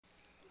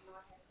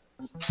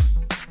Hit,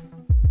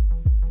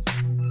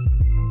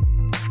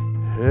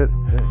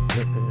 hit,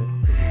 hit, hit.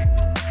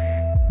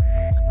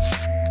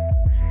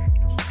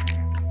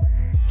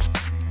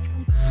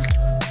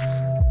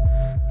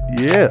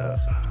 Yeah.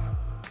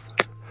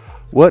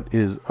 What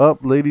is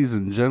up, ladies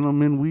and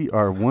gentlemen? We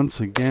are once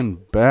again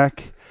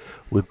back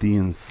with the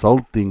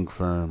Insulting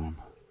Firm.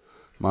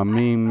 My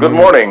main Good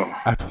man, morning.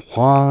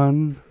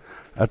 Atwan,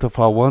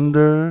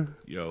 Atafawonder.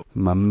 Yo.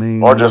 My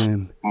main Or just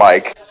man.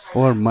 Mike.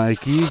 Or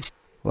Mikey.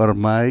 Or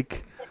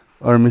Mike.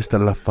 Or Mr.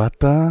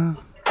 Lafata.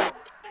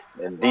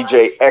 And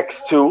DJ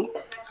X2.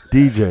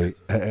 DJ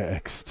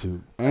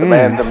X2. The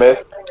man, the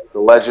myth, the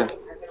legend.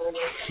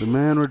 The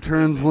man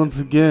returns once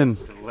again.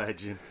 The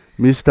legend.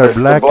 Mr. Mr.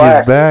 Black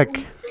Black. is back.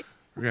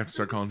 We're going to have to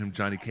start calling him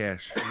Johnny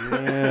Cash.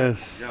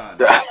 Yes.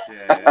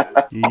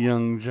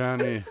 Young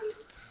Johnny.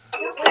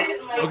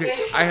 Okay,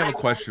 I have a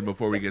question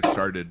before we get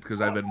started,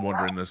 because I've been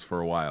wondering this for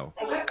a while.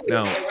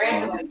 Now,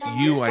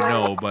 you, I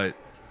know, but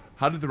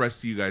how did the rest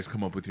of you guys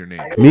come up with your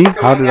name? Me?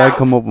 How did I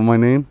come up with my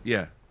name?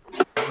 Yeah.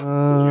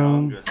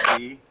 Young, a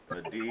C,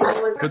 a D.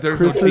 But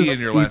there's no T in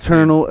Chris's your last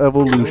Eternal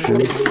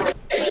Evolution.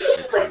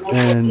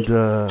 And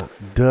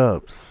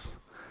Dubs.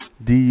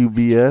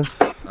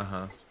 DUBS. name.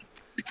 Uh-huh.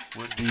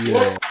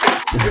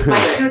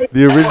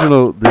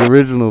 The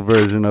original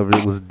version of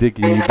it was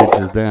Dicking You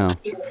Bitches Down.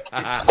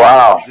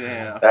 Wow.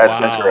 Damn. That's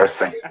Wow.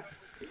 interesting.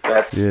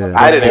 That's Yeah.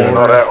 I didn't even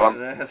know that one.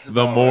 That's The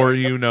about more right.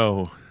 you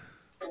know.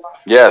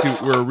 Yes.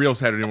 See, we're a real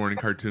Saturday morning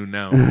cartoon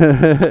now.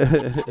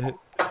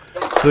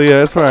 So yeah,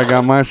 that's where I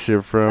got my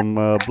shit from.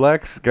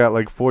 Black's got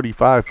like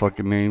 45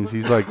 fucking names.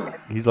 He's like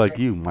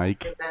you,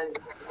 Mike.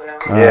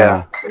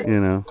 Yeah.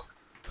 You know.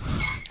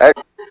 I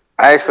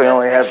actually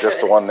only have just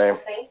the one name.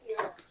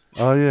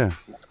 Oh yeah,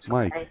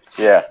 Mike.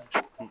 Yeah.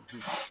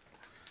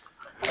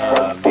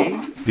 Me?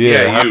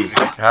 Yeah, you.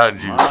 How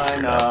did you?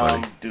 Mine,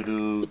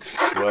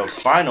 well,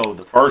 Spinal,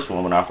 the first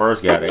one when I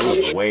first got it, it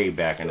was way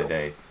back in the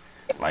day,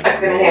 like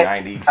in the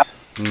mid-90s.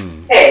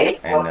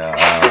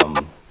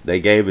 And they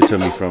gave it to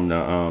me from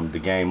the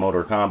game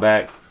Mortal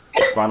Kombat,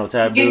 Spinal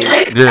Tap dude.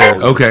 Yeah.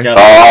 Okay.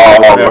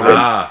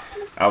 Oh,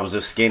 I was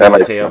just skinny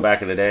as hell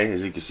back in the day.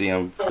 As you can see,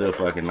 I'm still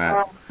fucking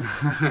not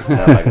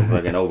like I'm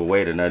fucking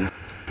overweight or nothing.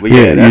 But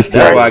yeah, that's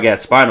where I got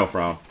Spinal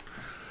from.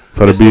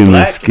 For the Mr. being a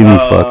Black, skinny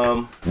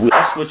fuck.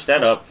 I switched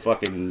that up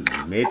fucking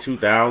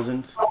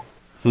mid-2000s.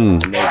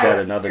 And they got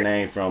another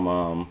name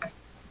from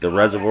the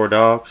Reservoir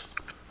Dogs.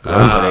 They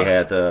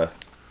had the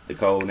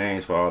code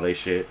names for all they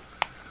shit.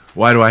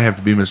 Why do I have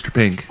to be Mr.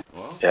 Pink?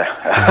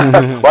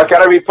 yeah. Why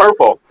can't I be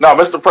purple? No,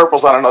 Mr.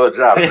 Purple's on another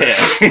job. Yeah.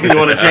 You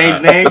want to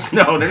change names?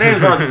 No, the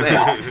names aren't the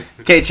same.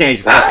 Can't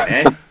change fucking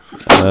name.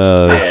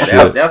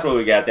 That's where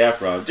we got that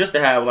from. Just to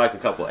have like a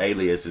couple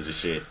aliases and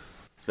shit.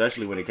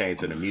 Especially when it came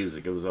to the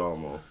music. It was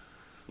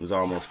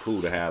almost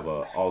cool to have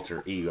a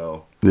alter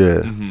ego.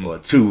 Yeah. Or a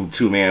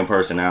two-man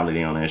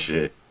personality on that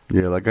shit.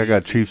 Yeah, like I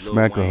got Chief Lil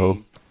Smackaho.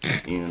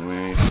 Wayne, you know what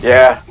I mean?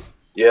 Yeah.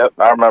 Yep,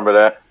 I remember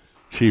that.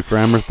 Chief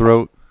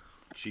Rammerthroat.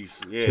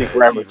 Chief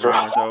Rabbit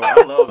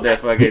I love that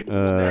fucking.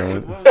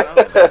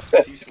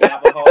 Chief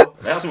Smackaho.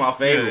 That's my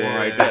favorite one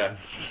right there.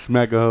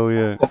 Smackaho,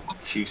 yeah.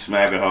 Chief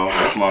Smackaho.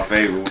 That's my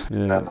favorite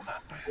one. Yeah.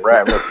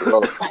 Right,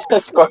 Mr.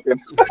 That's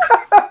fucking.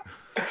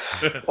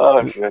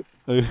 Oh shit.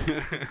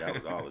 That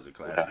was always a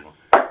classic one.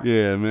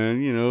 Yeah,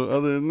 man. You know,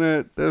 other than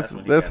that, That's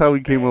when he that's got how we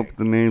his came up bag. with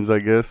the names, I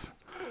guess.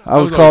 I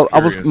was was always called. I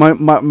was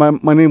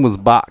curious. my name was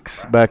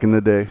Box back in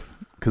the day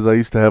because I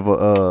used to have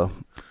a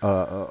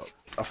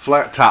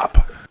flat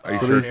top. Are you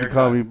So they sure? used to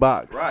call me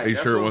Box. Right. Are you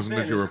that's sure it what I'm wasn't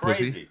saying, that you were a it's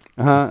pussy? crazy.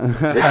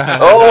 Uh-huh.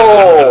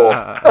 Oh,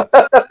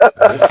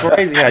 It's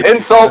crazy how you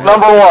insult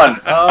number one.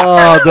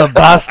 Oh, the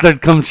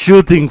bastard comes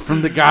shooting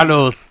from the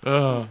gallows.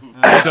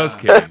 Just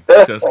kidding.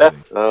 Just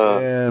kidding.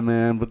 Yeah,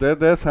 man. But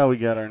that's how we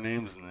got our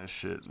names in this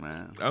shit,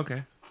 man.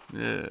 Okay.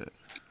 Yeah.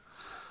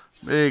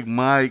 Big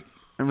Mike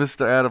and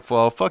Mr.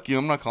 Adafall. Fuck you.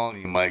 I'm not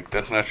calling you Mike.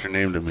 That's not your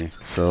name to me.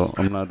 So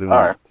I'm not doing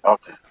All right.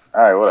 Okay.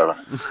 All right.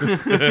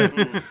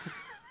 Whatever.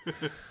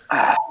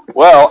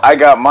 Well, I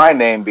got my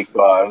name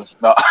because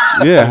no.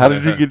 it. Yeah. How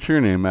did you get your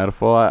name,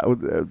 Adafall? I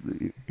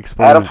would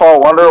explain. Adafall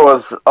Wonder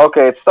was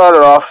okay. It started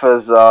off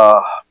as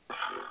I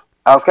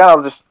was kind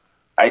of just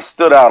I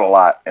stood out a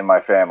lot in my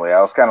family.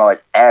 I was kind of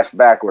like ass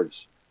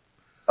backwards,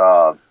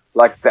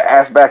 like the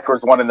ass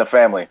backwards one in the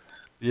family.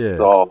 Yeah.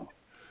 So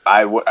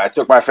I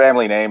took my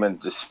family name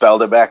and just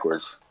spelled it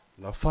backwards.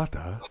 La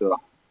Fata. So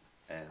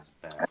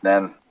and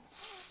then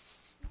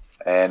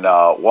and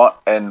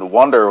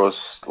Wonder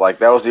was like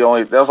that was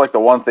like the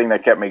one thing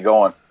that kept me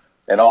going.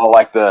 And all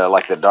like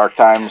the dark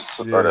times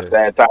or the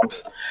sad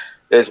times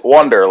is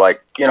wonder,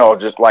 like, you know,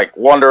 just like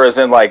wonder as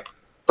in like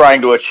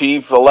trying to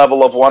achieve a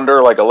level of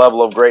wonder, like a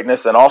level of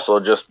greatness, and also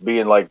just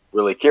being like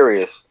really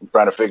curious and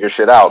trying to figure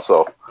shit out.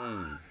 So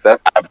that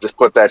I've just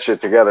put that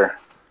shit together.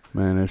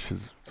 Man, that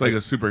shit's... It's like a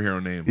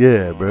superhero name.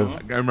 Yeah, bro.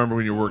 I remember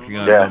when you were working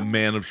on Yeah. The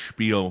Man of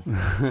Spiel.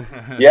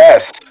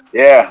 Yes,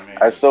 yeah.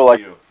 I still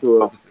like to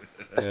have.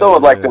 I still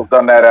would like to have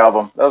done that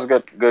album. That was a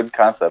good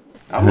concept.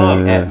 I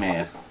love Yeah.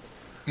 Ant-Man.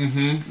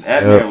 Mm-hmm.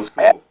 Ant-Man was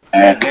cool.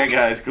 that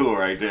guy's cool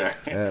right there.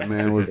 That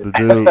man was the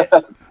dude.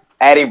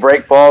 Addy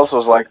Breakballs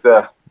was like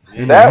that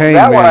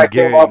one I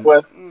came up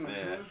with.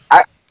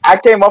 I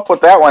came up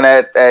with that one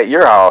at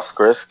your house,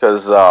 Chris,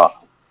 because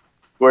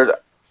where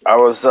I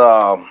was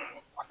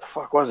what the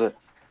fuck was it?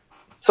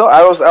 So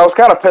I was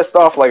kind of pissed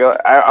off. Like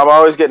I'm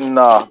always getting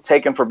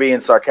taken for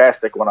being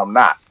sarcastic when I'm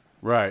not.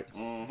 Right.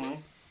 Mm-hmm.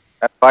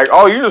 Like,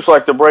 oh, you just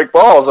like to break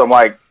balls. I'm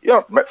like,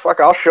 fuck,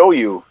 I'll show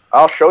you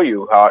how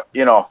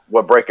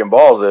what breaking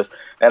balls is.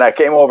 And I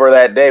came over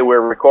that day. We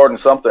were recording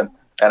something,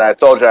 and I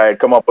told you I had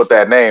come up with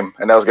that name,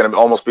 and that was gonna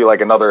almost be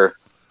like another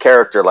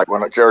character, like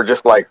when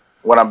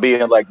I'm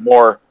being like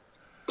more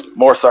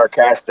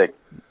sarcastic.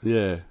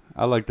 Yeah,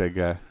 I like that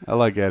guy. I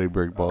like Addy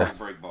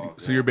Breakballs.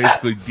 So you're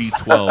basically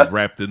D12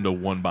 wrapped into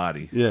one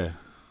body. Yeah.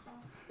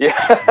 Yeah.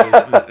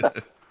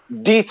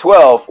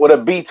 D12 with a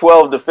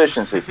B12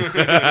 deficiency.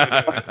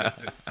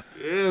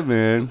 Yeah,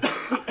 man.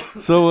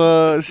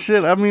 So,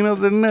 shit. I mean,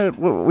 other than that,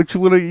 what you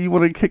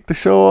want to kick the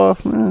show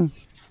off, man?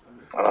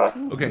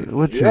 Okay.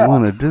 What you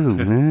want to do,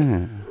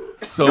 man?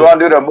 So you want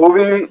to do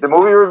the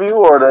movie review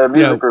or the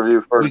music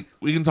review first?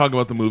 We can talk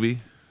about the movie.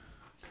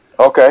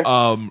 Okay.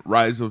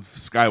 Rise of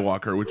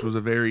Skywalker, which was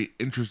a very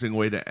interesting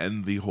way to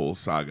end the whole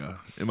saga,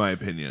 in my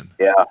opinion.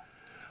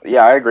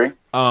 Yeah, I agree.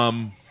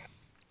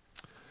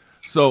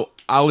 So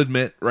I'll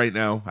admit right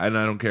now, and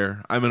I don't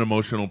care, I'm an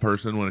emotional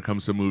person when it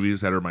comes to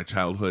movies that are my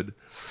childhood.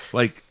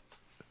 Like,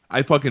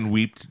 I fucking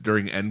weeped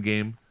during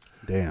Endgame.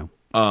 Damn.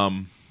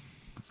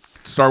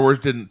 Star Wars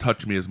didn't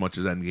touch me as much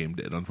as Endgame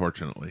did,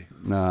 unfortunately.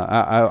 Nah,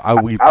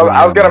 I weep.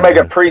 I was gonna make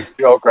a priest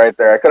joke right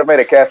there. I could have made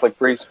a Catholic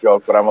priest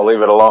joke, but I'm gonna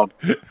leave it alone.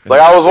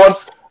 Like I was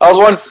once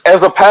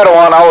as a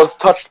Padawan, I was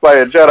touched by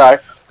a Jedi.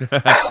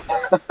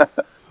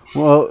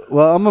 Well,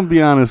 I'm gonna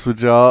be honest with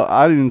y'all.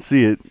 I didn't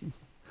see it.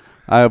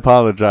 I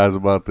apologize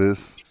about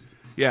this.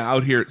 Yeah,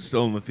 out here it's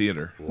still in the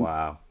theater.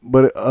 Wow.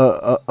 But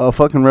a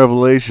fucking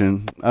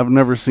revelation. I've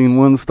never seen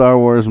one Star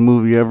Wars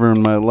movie ever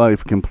in my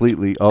life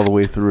completely all the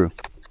way through.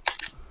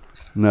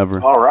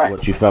 Never. All right.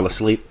 What, you fell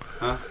asleep?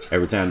 Huh?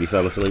 Every time you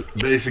fell asleep?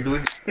 Basically.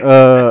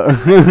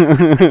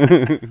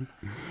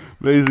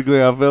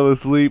 Basically, I fell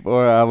asleep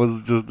or I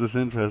was just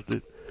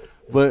disinterested.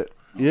 But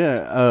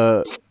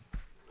yeah,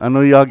 I know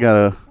y'all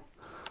got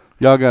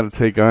a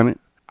take on it.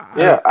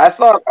 Yeah, I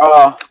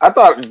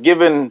thought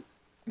given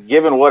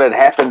what had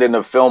happened in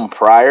the film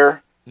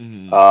prior,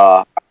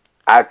 I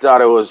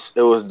thought it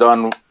was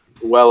done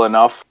well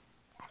enough.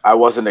 I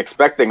wasn't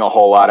expecting a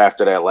whole lot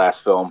after that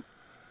last film,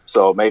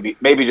 so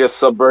maybe just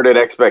subverted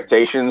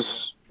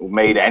expectations,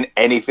 made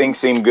anything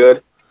seem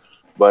good.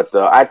 But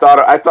I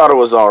thought it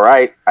was all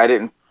right. I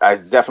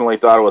definitely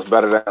thought it was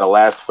better than the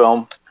last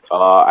film.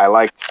 I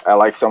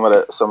liked some of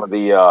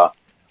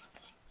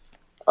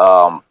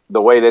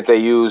the way that they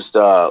used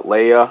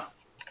Leia,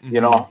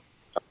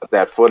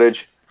 that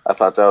footage. I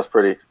thought that was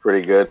pretty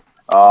good.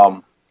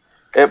 But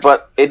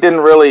it didn't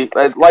really,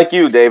 like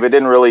you, Dave. It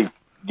didn't really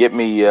get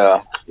me.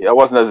 I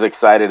wasn't as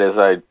excited as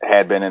I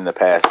had been in the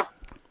past.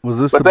 Was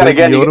this? But then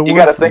again, you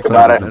got to think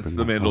about it. That's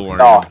The Mandalorian.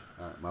 No,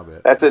 right, my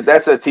bad. that's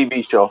a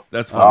TV show.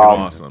 That's fucking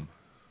awesome.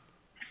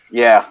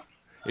 Yeah.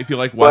 If you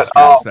like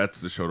westerns,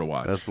 that's the show to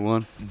watch. That's the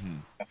one. Mm-hmm.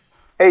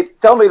 Hey,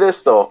 tell me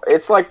this though.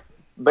 It's like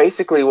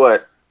basically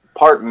what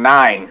part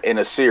 9 in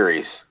a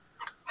series.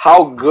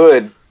 How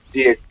good do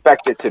you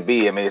expect it to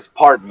be? I mean, it's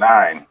part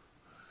 9.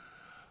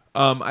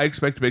 I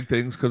expect big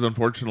things because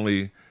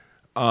unfortunately,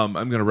 I'm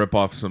going to rip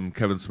off some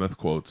Kevin Smith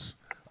quotes.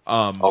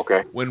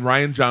 Okay. When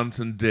Rian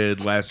Johnson did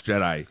Last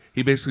Jedi,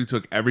 he basically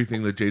took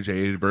everything that J.J.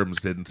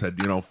 Abrams did and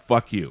said,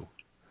 fuck you.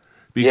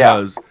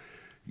 Because,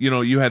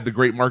 you had the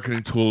great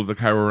marketing tool of the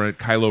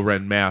Kylo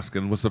Ren mask,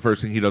 and what's the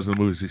first thing he does in the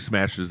movies? He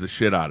smashes the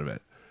shit out of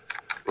it.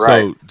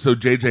 Right. So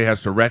J.J.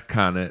 has to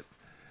retcon it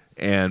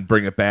and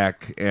bring it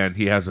back, and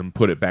he has him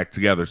put it back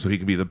together so he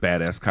can be the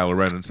badass Kylo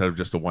Ren instead of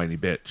just a whiny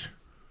bitch.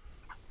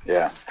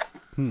 Yeah.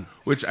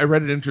 Which I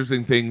read an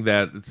interesting thing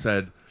that it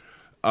said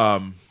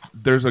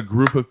there's a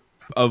group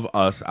of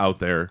us out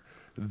there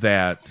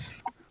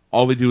that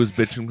all they do is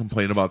bitch and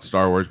complain about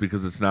Star Wars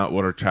because it's not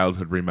what our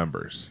childhood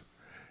remembers.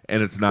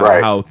 And it's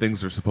not how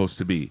things are supposed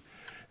to be.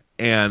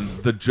 And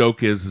the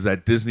joke is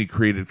that Disney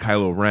created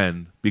Kylo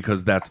Ren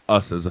because that's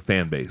us as a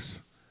fan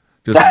base.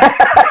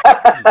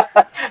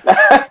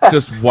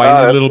 Just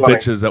whiny little funny.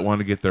 bitches that want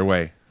to get their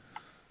way.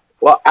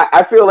 Well,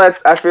 I feel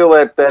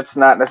that that's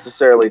not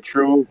necessarily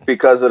true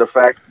because of the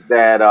fact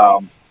that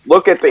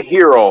look at the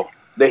hero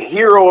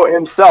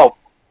himself,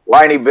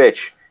 whiny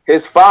bitch.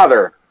 His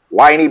father,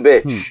 whiny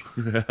bitch.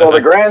 So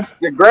the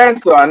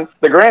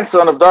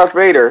grandson of Darth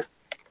Vader,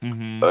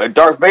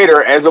 Darth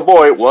Vader as a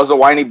boy was a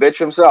whiny bitch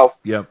himself.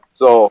 Yep.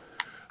 So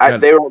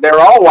they were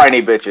all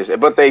whiny bitches,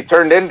 but they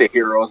turned into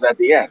heroes at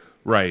the end.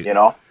 Right.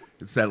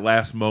 It's that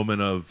last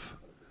moment of,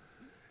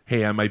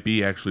 hey, I might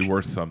be actually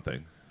worth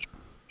something.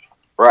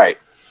 Right.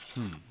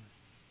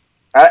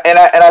 And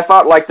I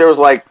thought like there was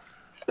like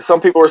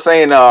some people were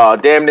saying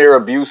damn near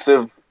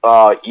abusive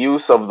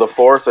use of the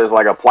Force as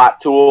like a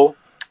plot tool,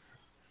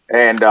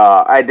 and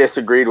I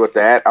disagreed with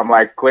that. I'm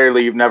like,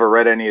 clearly you've never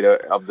read any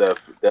of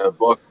the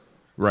book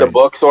the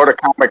books or the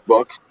comic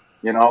books,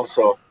 you know.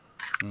 So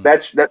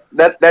that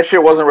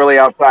shit wasn't really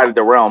outside of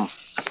the realm.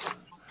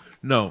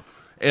 No,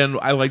 and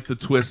I like the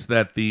twist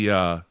that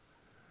the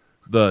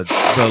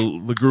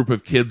group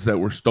of kids that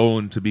were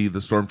stolen to be the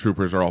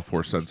stormtroopers are all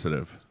Force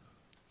sensitive.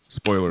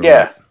 Spoiler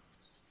alert.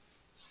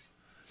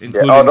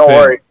 Oh, don't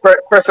worry.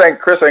 Chris ain't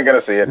gonna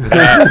see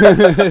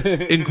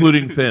it.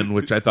 Including Finn,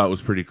 which I thought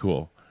was pretty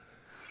cool.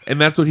 And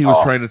that's what he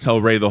was trying to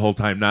tell Rey the whole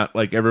time. Not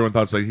like everyone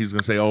thought like he's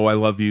gonna say, "Oh, I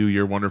love you,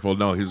 you're wonderful."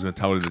 No, he was gonna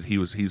tell her that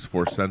he's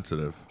Force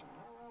sensitive.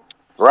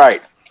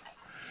 Right.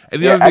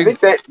 And the other thing, I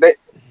think that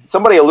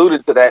somebody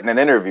alluded to that in an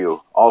interview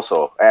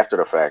also after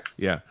the fact.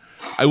 Yeah.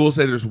 I will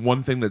say there's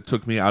one thing that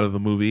took me out of the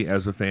movie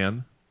as a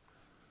fan.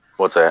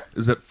 What's that?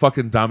 Is that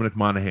fucking Dominic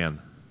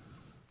Monaghan.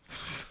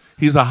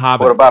 He's a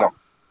hobbit. What about him?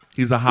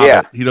 He's a hobbit.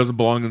 Yeah. He doesn't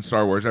belong in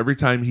Star Wars. Every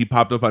time he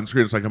popped up on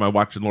screen, it's like, am I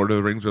watching Lord of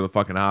the Rings or the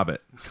fucking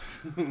Hobbit?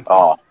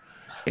 Oh.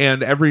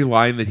 And every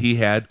line that he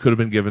had could have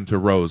been given to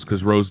Rose,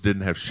 because Rose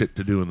didn't have shit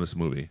to do in this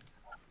movie.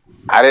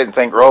 I didn't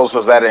think Rose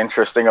was that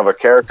interesting of a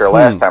character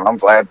last time. I'm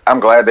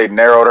glad they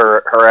narrowed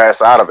her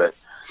ass out of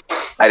it.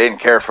 I didn't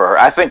care for her.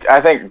 I think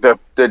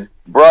the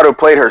broad who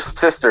played her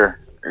sister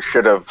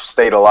should have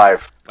stayed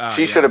alive.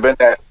 She should have been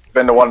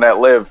the one that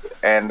lived.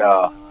 And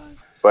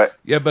but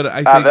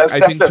I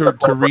think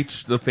to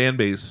reach the fan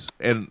base,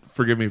 and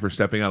forgive me for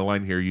stepping out of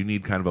line here, you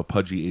need kind of a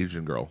pudgy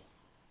Asian girl.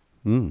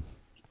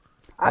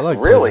 I like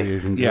really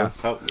Asian yeah.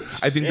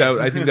 I think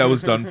that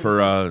was done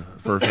for a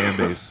fan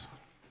base.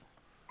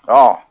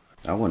 Oh,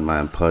 I wouldn't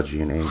mind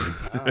pudgy and Asian.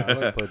 I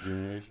like pudgy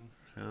and Asian.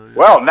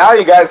 Well, now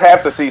you guys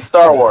have to see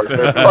Star Wars.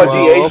 There's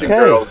pudgy Asian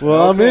girls.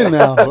 Well, I'm in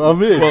now.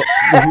 I'm in. Well,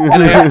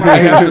 and I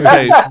have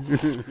to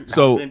say,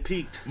 so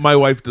my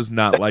wife does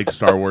not like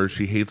Star Wars.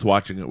 She hates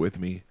watching it with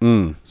me.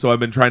 So I've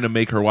been trying to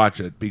make her watch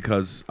it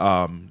because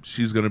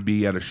she's going to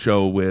be at a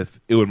show with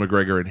Ewan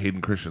McGregor and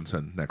Hayden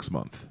Christensen next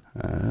month.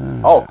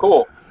 Oh,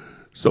 cool.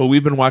 So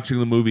we've been watching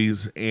the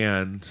movies,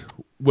 and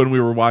when we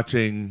were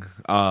watching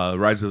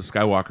Rise of the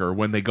Skywalker,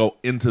 when they go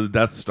into the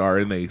Death Star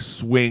and they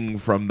swing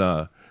from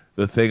the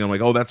thing, I'm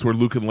like, oh, that's where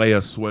Luke and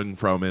Leia swing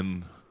from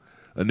in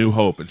A New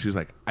Hope. And she's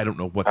like, I don't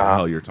know what the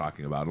hell you're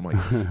talking about. I'm like,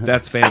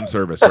 that's fan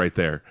service right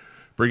there.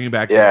 Bringing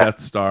back the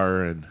Death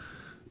Star. And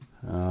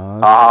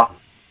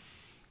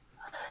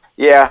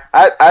yeah,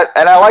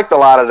 I liked a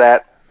lot of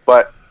that,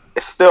 but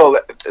still,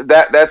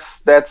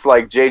 that's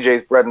like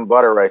JJ's bread and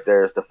butter right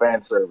there, is the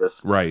fan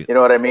service. Right. You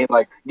know what I mean?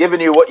 Like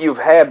giving you what you've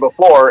had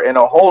before in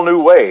a whole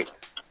new way,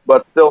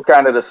 but still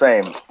kind of the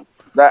same.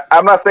 Now,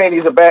 I'm not saying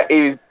he's bad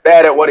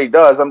at what he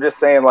does. I'm just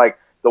saying like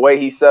the way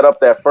he set up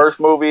that first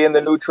movie in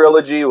the new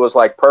trilogy was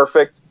like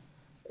perfect.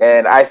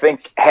 And I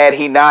think had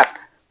he not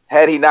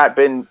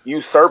been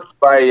usurped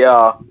by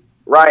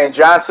Rian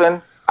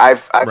Johnson, I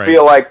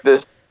feel like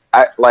this.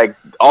 Like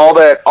all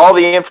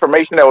the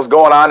information that was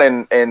going on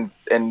in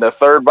the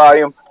third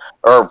volume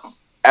or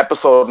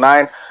episode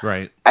 9.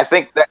 Right. I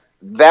think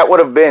that would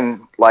have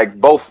been like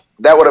both.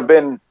 That would have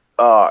been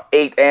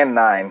 8 and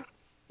 9.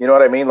 You know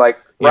what I mean? Like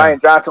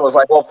Rian Johnson was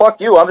like, "Well, fuck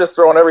you. I'm just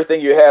throwing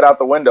everything you had out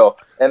the window."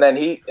 And then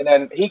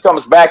he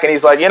comes back and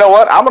he's like, "You know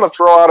what? I'm gonna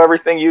throw out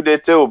everything you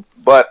did too,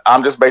 but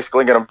I'm just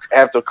basically gonna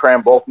have to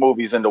cram both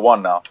movies into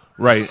one now."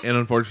 Right, and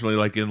unfortunately,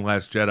 like in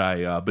Last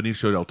Jedi,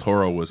 Benicio del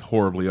Toro was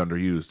horribly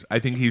underused. I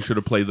think he should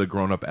have played the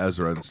grown-up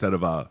Ezra instead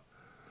of a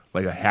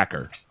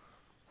hacker.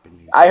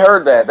 I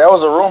heard that. That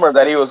was a rumor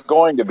that he was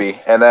going to be,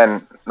 and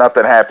then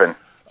nothing happened.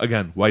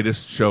 Again,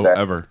 whitest show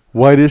ever.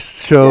 Whitest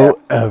show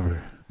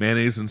ever.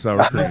 Mayonnaise and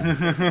sour cream.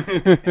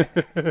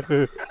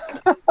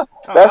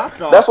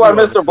 That's why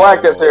Mr.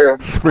 Black is here.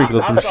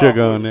 Sprinkle some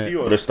sugar on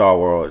that. The Star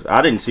Wars.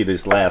 I didn't see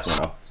this last one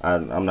though.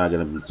 I'm not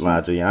gonna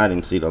lie to you. I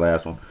didn't see the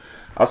last one.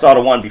 I saw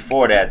the one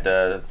before that,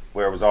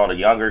 where it was all the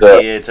younger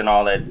kids and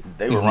all that.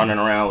 They were running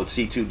around with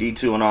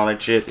C2D2 and all that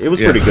shit. It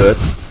was pretty good.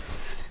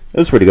 It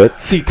was pretty good.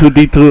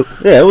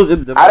 C2D2. Yeah, it was.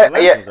 The last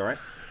one's all right.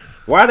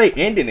 Why are they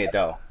ending it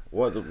though?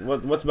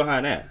 What's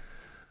behind that?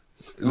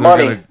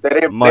 Money. They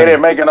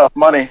didn't make enough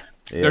money.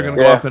 Yeah. They're going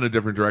to go off in a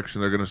different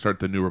direction. They're going to start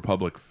the New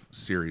Republic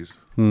series.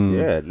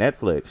 Yeah,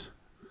 Netflix.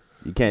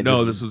 You can't.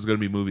 No, this is going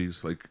to be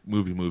movies, like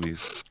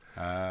movies.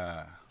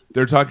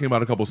 They're talking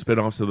about a couple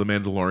spin-offs of The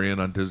Mandalorian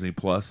on Disney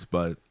Plus,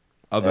 but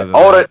other than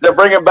that, they're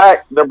bringing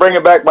back. They're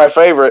bringing back my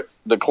favorite,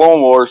 the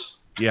Clone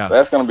Wars. Yeah,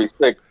 that's going to be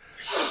sick.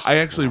 I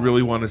actually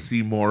really want to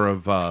see more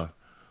of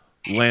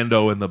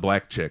Lando and the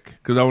black chick,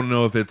 because I want to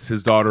know if it's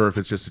his daughter or if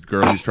it's just a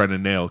girl he's trying to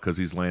nail because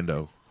he's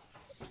Lando.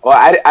 Well,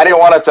 I didn't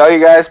want to tell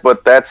you guys,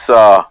 but that's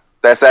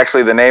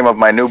actually the name of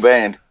my new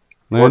band.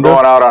 Lando? We're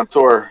going out on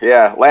tour.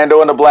 Yeah,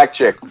 Lando and the Black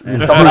Chick.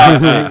 Coming out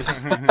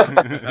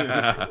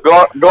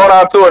going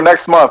on tour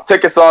next month.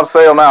 Tickets on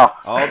sale now.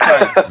 All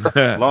types.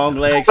 Long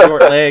legs,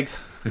 short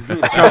legs,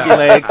 chunky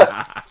legs.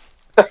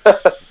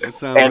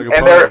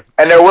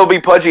 And there will be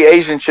pudgy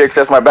Asian chicks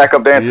as my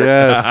backup dancer.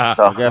 Yes.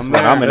 So. Guess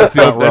what? I'm in the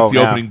front row. That's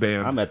the opening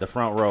band. I'm at the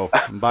front row.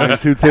 I'm buying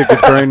 2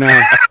 tickets right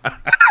now.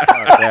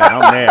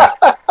 I'm there.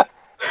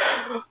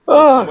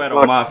 Sweat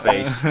on my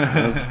face.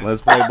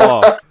 Let's play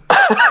ball.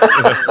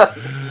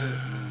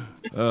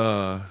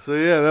 So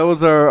yeah, that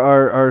was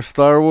our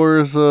Star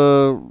Wars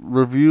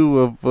review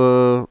of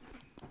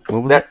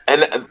what was it?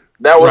 And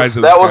that was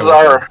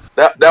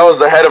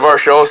the head of our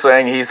show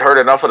saying he's heard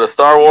enough of the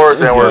Star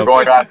Wars, and we're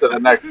going on to the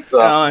next.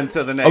 On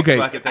to the next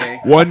fucking thing.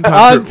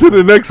 On to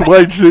the next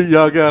white shit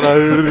y'all got out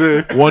here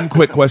today. One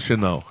quick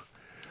question though.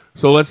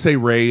 So let's say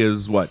Rey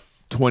is what,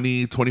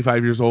 20,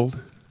 25 years old?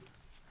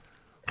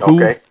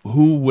 Okay.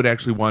 Who would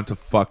actually want to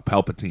fuck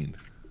Palpatine?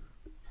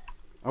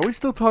 Are we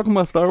still talking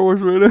about Star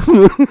Wars right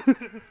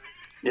now?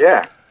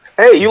 Yeah.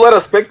 Hey, you let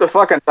us pick the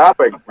fucking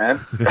topic, man.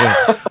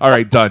 All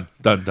right, done.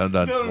 No. Give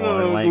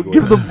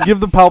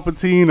the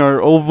Palpatine or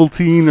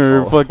Ovaltine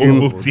or fucking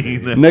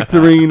Ovaltine.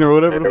 Nectarine or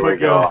whatever There the we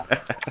fuck.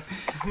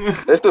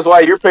 go. This is why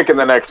you're picking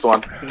the next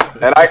one,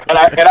 and I'm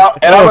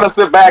gonna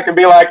sit back and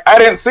be like, I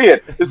didn't see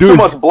it. It's too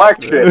much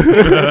black shit.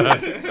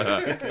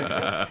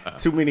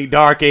 Too many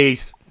dark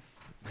A's.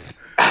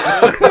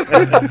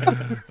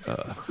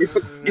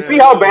 You see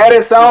how bad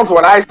it sounds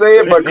when I say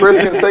it, but Chris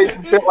can say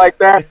some shit like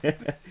that,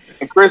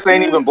 and Chris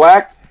ain't even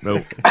black.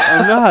 Nope.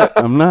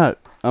 I'm not.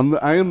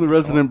 I am the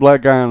resident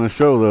black guy on the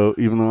show though,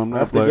 even though I'm not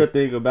That's black. the good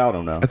thing about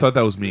him, though. I thought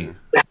that was me.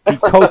 He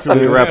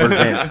culturally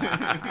represents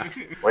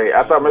Wait,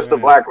 I thought Mr.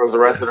 Black was the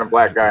resident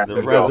black guy on the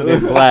the show.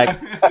 resident black.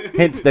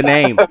 Hence the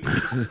name.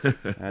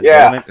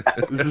 Yeah.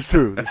 This is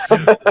true.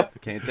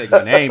 Can't take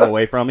my name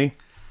away from me.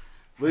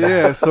 But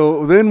yeah,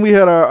 so then we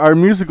had our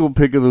musical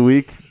pick of the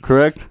week,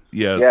 correct?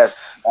 Yes.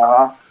 Yes.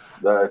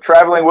 The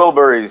Traveling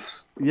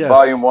Wilburys, Yes.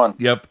 Volume 1.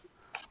 Yep.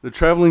 The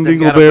Traveling They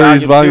got a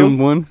Dingleberries volume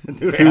Volume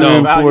 1, 2, No.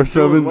 and 4, Volume 2 as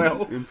 7.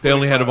 well. They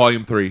only had a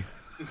volume 3.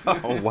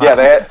 Oh, wow.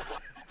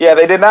 Yeah,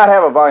 they did not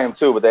have a Volume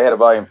 2, but they had a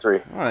Volume 3.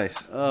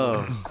 Nice.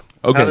 Oh.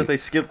 Okay. How did they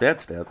skip that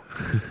step?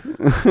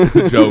 It's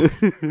a joke.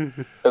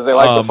 Because they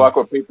like to fuck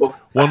with people.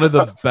 One of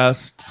the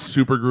best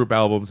supergroup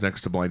albums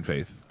next to Blind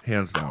Faith,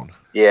 hands down.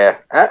 Yeah.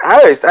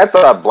 I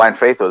thought Blind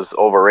Faith was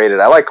overrated.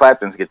 I like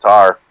Clapton's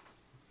guitar.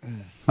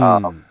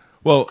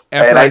 Well,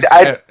 And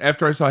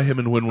after I saw him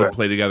and Winwood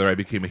play together, I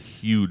became a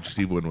huge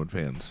Steve Winwood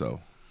fan. So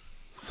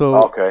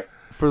Okay.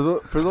 For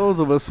those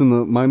of us in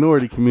the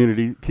minority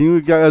community, can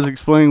you guys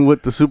explain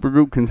what the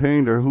supergroup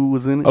contained or who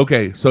was in it?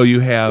 okay, so you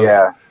have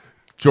Yeah.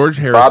 George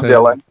Harrison,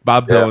 Yeah.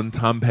 Bob Dylan,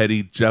 Tom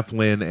Petty, Jeff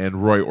Lynne,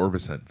 and Roy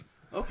Orbison.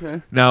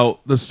 Okay. Now,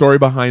 the story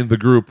behind the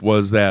group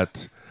was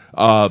that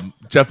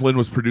Jeff Lynne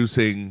was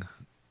producing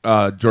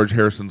George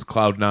Harrison's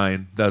Cloud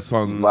 9. That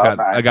song, Cloud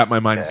 9. I Got My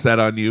Mind Set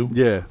on You.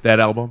 Yeah. That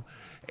album.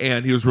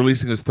 And he was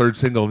releasing his third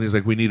single, and he's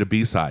like, we need a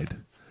B-side.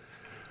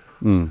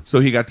 So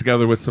he got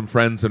together with some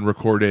friends and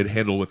recorded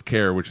Handle With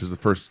Care, which is the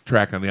first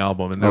track on the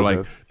album. And they're Okay.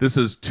 like, this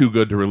is too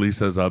good to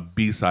release as a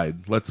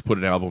B-side. Let's put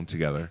an album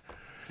together.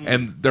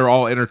 And they're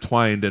all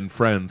intertwined and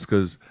friends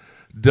because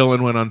Dylan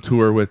went on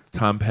tour with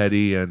Tom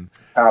Petty and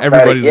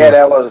everybody. Yeah,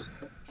 that was...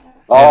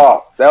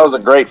 Oh, that was a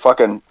great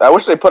fucking... I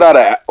wish they put out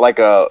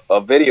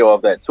a video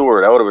of that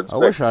tour. That would have been I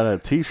sick. wish I had a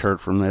T-shirt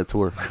from that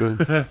tour.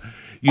 Good.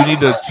 You need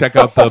to check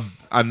out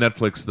on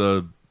Netflix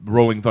the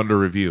Rolling Thunder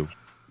review.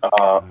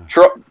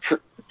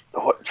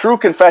 True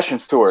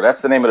Confessions Tour.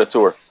 That's the name of the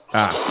tour.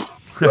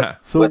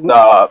 So With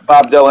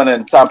Bob Dylan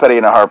and Tom Petty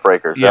and the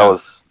Heartbreakers. Yeah. That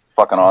was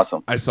fucking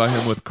awesome. I saw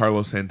him with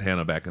Carlos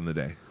Santana back in the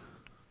day.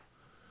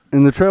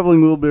 and the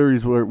Traveling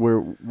Wilburys, where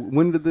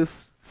when did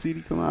this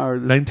CD come out? Or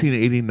this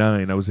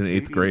 1989. I was in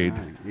 8th grade.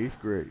 8th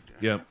grade.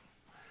 Yep.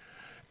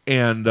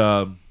 And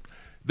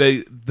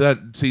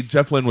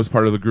Jeff Lynne was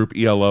part of the group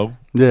ELO.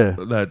 Yeah.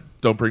 That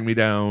Don't Bring Me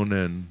Down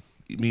and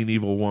Mean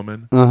Evil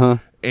Woman. Uh-huh.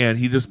 And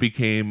he just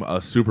became a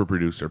super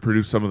producer,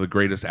 produced some of the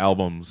greatest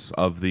albums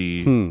of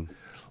the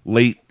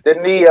late.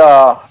 Didn't he,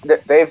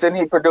 Dave, didn't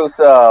he produce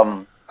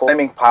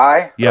Flaming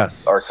Pie?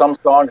 Yes. Or some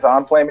songs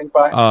on Flaming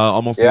Pie?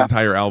 Almost the Yeah.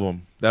 entire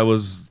album. That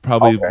was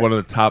probably Okay. one of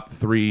the top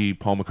 3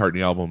 Paul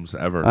McCartney albums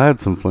ever. I had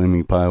some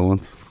Flaming Pie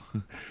once.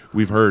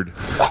 We've heard.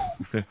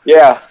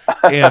 Yeah.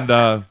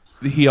 And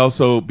he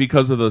also,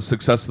 because of the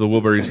success of the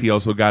Wilburys, he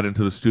also got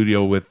into the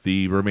studio with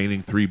the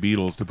remaining 3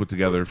 Beatles to put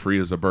together Free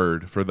as a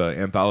Bird for the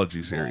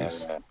anthology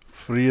series.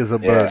 Free as a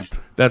bird.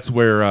 That's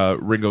where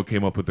Ringo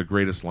came up with the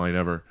greatest line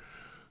ever.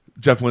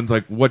 Jeff Lynne's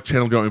like, what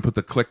channel do you want me to put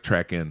the click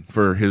track in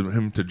for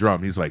him to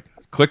drum? He's like,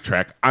 click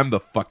track? I'm the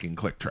fucking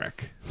click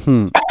track.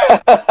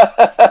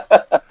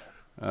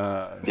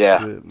 Yeah.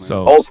 Shit,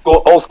 So Old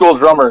school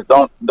drummer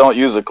don't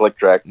use a click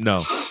track.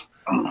 no.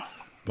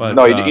 But,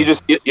 No,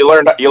 you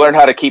learned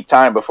how to keep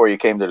time before you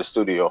came to the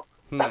studio.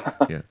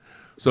 yeah.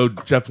 So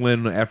Jeff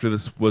Lynne, after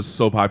this was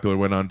so popular,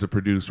 went on to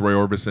produce Roy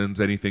Orbison's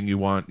 "Anything You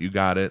Want, You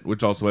Got It,"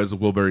 which also has a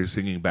Wilbury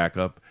singing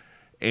backup,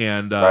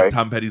 and Right.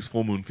 Tom Petty's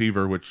 "Full Moon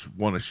Fever," which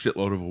won a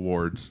shitload of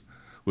awards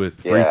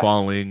with "Free Yeah.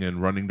 Falling"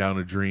 and "Running Down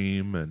a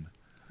Dream." And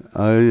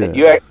Oh,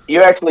 yeah.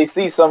 You actually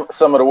see some of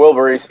the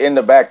Wilburys in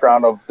the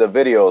background of the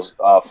videos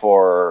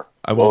for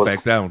I Won't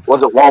Back Down.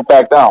 Was it Won't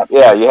Back Down?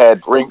 Yeah, you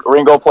had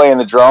Ringo playing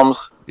the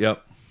drums.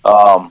 Yep.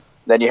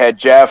 Then you had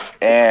Jeff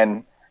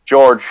and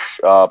George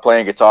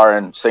playing guitar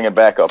and singing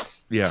backup.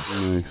 Yeah.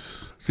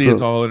 Nice. See, So-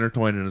 it's all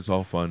intertwined and it's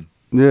all fun.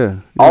 Yeah.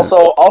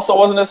 Also,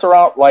 wasn't this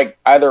around like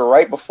either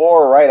right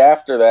before or right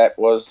after that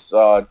was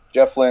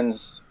Jeff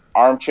Lynne's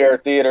Armchair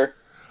Theater.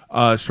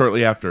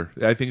 Shortly after.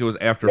 I think it was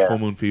after Full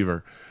Moon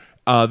Fever.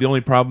 The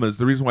only problem is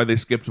the reason why they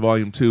skipped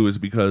Volume 2 is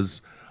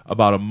because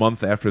about a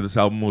month after this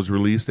album was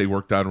released, they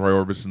worked on Roy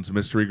Orbison's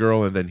Mystery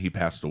Girl, and then he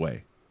passed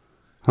away.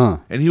 Huh.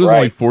 And he was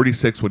only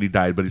 46 when he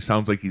died, but he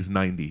sounds like he's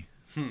 90.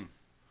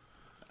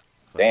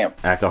 Damn.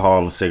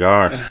 Alcohol and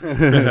cigars.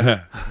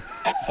 It'll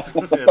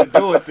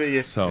do it to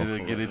you. So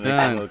Get it A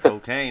done. little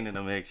cocaine in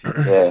the mix.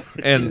 Yeah.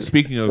 And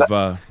speaking of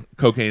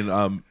cocaine,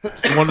 one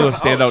of the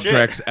standout shit.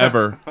 tracks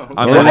ever on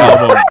that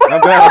album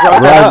I'm glad I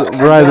brought that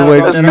up. Right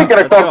away. Speaking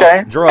of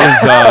cocaine,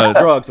 Drugs. is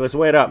Drugs. Let's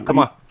wait up. Come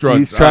on. Drugs.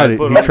 He's tried it.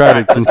 put He on tried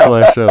it since the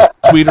last show.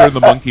 Tweeter and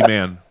the Monkey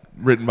Man,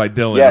 written by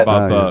Dylan, Yes.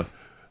 about Nice.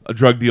 a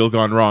drug deal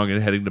gone wrong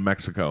and heading to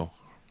Mexico.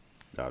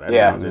 Oh, that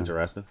Yeah. sounds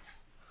interesting.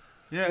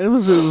 Yeah, it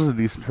was a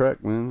decent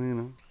track, man. You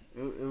know,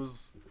 it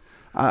was.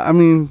 I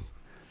mean,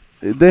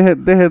 they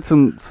had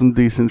some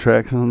decent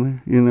tracks on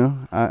there. You know,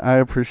 I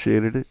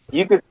appreciated it.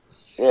 you could.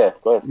 Yeah,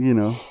 go ahead. You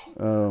know,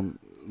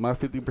 my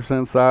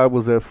 50% side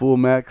was at full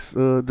max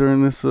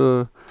during this.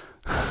 50%.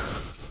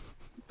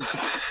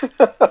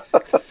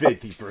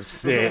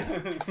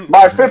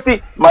 My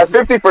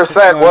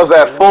 50% was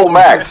at full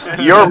max.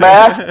 Your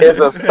math is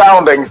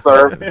astounding,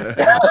 sir.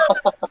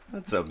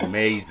 That's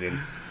amazing.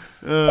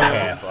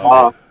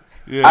 I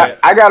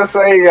gotta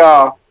say,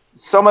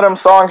 some of them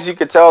songs you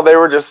could tell they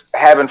were just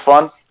having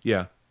fun,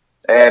 Yeah.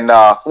 and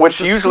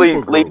which a usually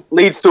supergroup.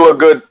 leads to a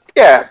good.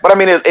 Yeah, but I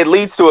mean, it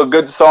leads to a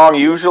good song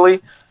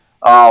usually.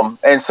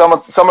 And some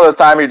of the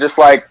time you're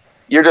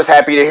just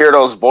happy to hear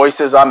those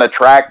voices on the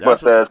track, but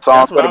the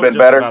song could have been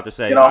better. About to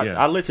say. You know?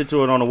 I listened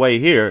to it on the way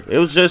here. It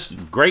was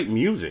just great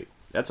music.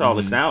 That's all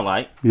it sounded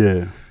like.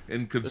 Yeah.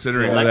 And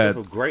considering Collective that,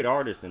 of great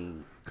artists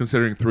and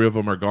considering 3 of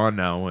them are gone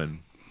now, and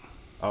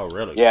oh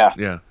really?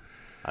 Yeah.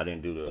 I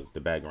didn't do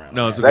the background.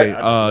 No, it's I okay.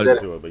 just listened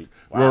to it,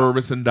 but Roy wow.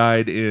 Orbison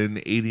died in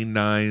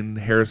 '89.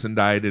 Harrison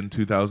died in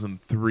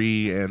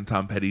 2003, and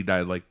Tom Petty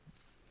died like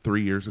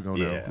 3 years ago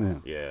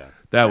now. Yeah.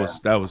 That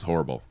was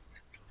horrible.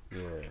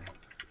 Yeah.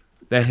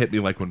 That hit me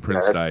like when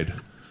Prince died.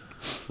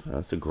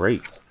 That's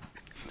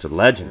it's a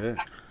legend.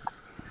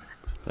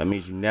 That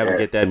means you never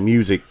get that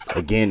music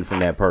again from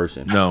that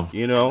person. No.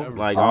 You know,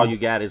 like all you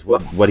got is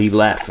what he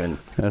left, and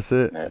That's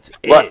it. that's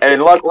But, it.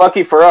 and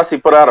lucky for us, he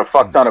put out a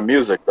fuck ton of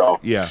music though.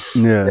 Yeah.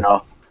 Yeah. You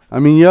know. I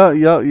mean,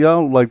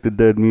 y'all like the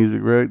Dead music,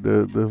 right?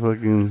 The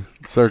fucking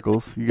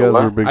Circles. You guys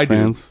what? were big I do.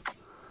 fans.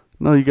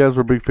 No, you guys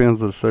were big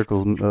fans of the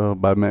Circles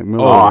by Mac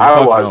Miller. Oh, I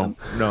fuck wasn't.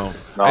 No.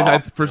 No. I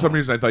for some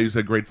reason, I thought you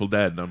said Grateful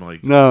Dead, and I'm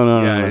like,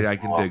 no, yeah, no. I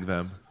can dig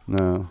them.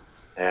 No.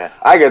 Yeah,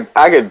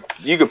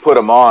 you could put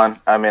them on.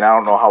 I mean, I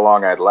don't know how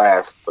long I'd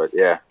last, but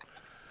yeah,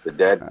 the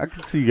Dead. I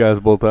could see you guys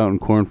both out in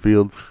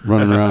cornfields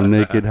running around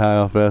naked, high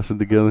off acid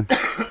together.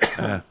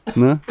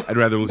 No? I'd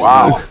rather listen.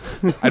 Wow.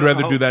 I'd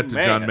rather do that to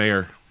man. John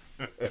Mayer.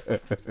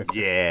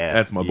 Yeah,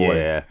 That's my boy.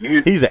 Yeah,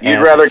 You'd he's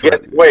an rather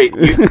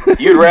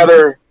you'd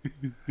rather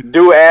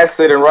do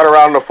acid and run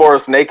around the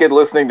forest naked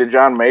listening to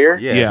John Mayer?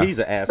 Yeah, Yeah. he's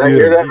an ass. Did I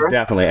hear that He's right?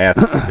 definitely an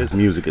ass. His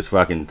music is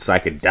fucking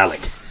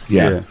psychedelic.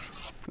 Yeah.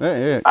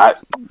 Yeah.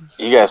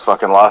 You guys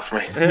fucking lost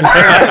me.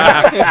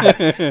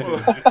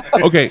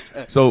 Okay,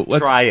 so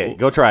let's Try it.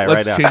 Go try it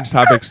Let's right now. change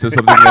topics to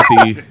something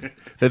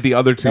that the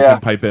other two Yeah.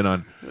 can pipe in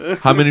on.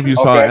 How many of you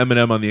saw Okay.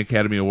 Eminem on the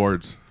Academy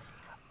Awards?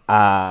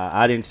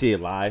 I didn't see it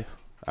live.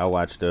 I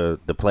watched the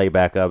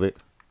playback of it,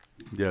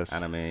 Yes.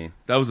 and I mean,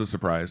 That was a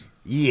surprise.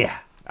 yeah,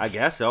 I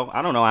guess so.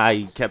 I don't know how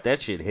he kept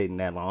that shit hidden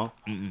that long.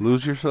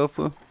 Lose yourself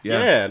though.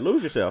 Yeah,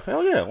 lose yourself.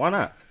 Hell yeah, why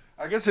not?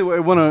 I guess it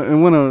won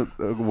a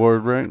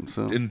award, right?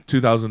 So In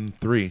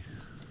 2003.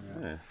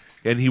 Yeah.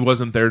 And he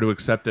wasn't there to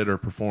accept it or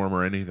perform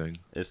or anything.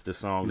 It's the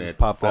song just that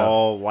popped out.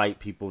 all white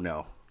people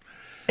know.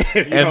 If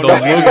you And don't the know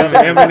any looks-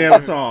 other Eminem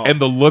song. And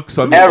the looks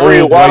on the Every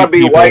old wannabe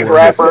people white were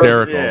rapper.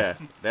 hysterical. yeah,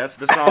 that's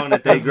the song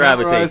that they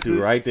gravitate memorized to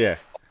this. right there.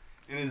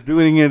 and he's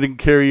doing it in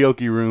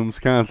karaoke rooms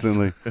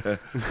constantly.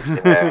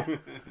 Yeah.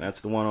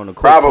 That's the one on the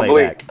quick Probably.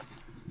 playback.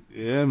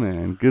 Yeah,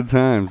 man, good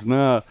times.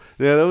 Nah,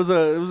 yeah, it was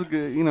a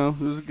good, it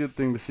was a good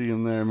thing to see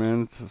him there,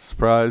 man. It's a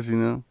surprise,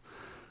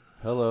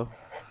 Hello.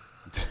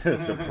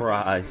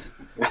 Surprise.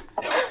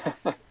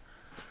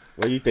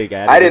 What do you think,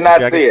 Adam? I did you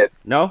not check see it.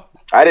 No?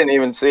 I didn't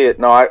even see it.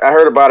 No, I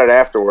heard about it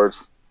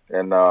afterwards,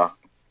 and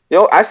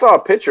I saw a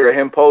picture of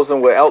him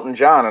posing with Elton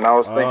John, and I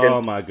was thinking,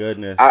 Oh my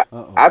goodness.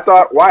 I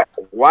thought,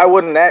 why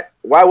wouldn't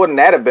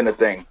that have been a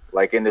thing,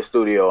 like in the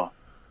studio?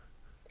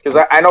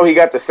 Because I know he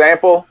got the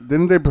sample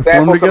Didn't they perform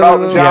samples of together?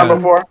 Elton though? John Yeah.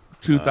 before.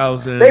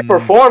 2000. They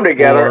performed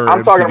together.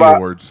 I'm talking MTV about.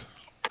 Awards.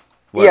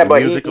 What, Yeah,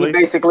 but he musically?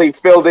 basically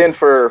filled in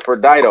for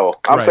Dido.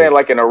 I'm Right. saying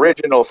like an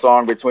original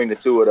song between the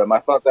two of them. I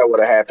thought that would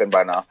have happened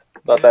by now.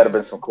 Thought that'd have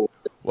been some cool.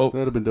 Well,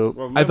 That'd have been dope.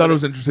 I thought it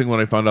was interesting when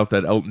I found out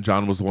that Elton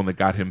John was the one that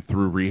got him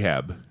through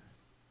rehab.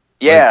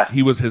 Yeah, Like,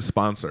 he was his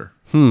sponsor.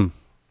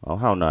 Oh,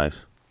 how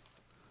nice.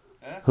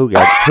 Who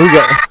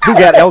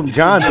got Elton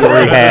John through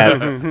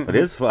rehab? But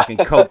his fucking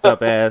coked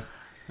up ass.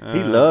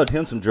 He loved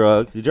him some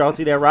drugs. Did y'all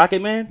see that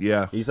Rocket Man?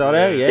 Yeah. You saw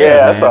that? Yeah, Yeah,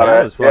 I man, saw that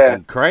that. was fucking Yeah.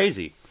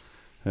 crazy.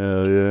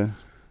 Hell yeah.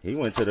 He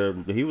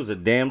was a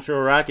damn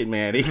sure rocket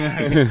man.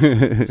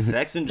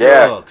 Sex and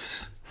Yeah.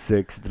 drugs.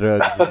 Sex,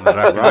 drugs, and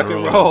Rock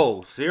and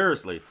roll.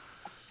 Seriously.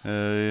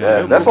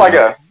 Yeah, that's like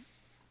that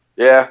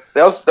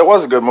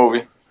was a good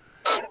movie.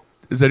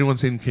 Has anyone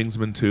seen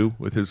Kingsman 2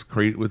 with his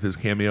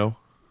cameo?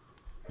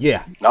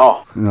 Yeah.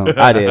 No.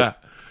 I did.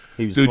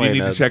 He was Dude, you playing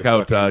need to check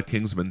out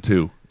Kingsman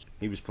 2.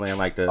 He was playing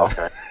like the.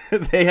 Okay.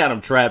 They had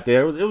him trapped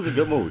there. It was a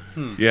good movie.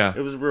 Yeah.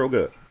 It was real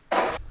good.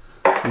 Yeah,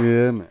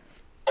 man.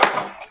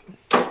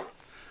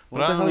 What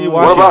the hell are you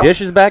washing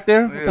dishes back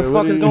there? What the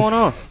fuck is going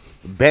on?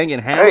 Banging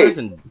hammers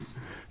and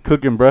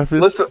Cooking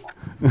breakfast.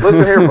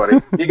 Listen here, buddy.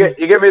 You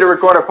get me to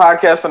record a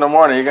podcast in the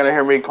morning. You're gonna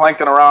hear me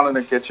clanking around in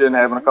the kitchen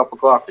having a cup of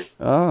coffee.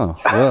 Oh,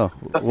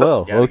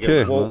 well, gotta okay.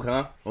 get woke,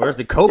 huh? Where's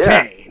the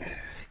cocaine?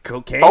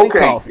 Cocaine and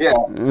coffee.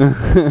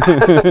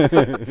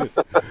 Yeah.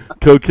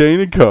 Cocaine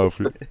and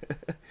coffee.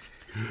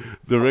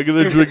 The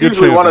regular drink. It's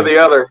usually one or the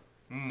other.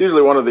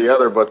 Usually one or the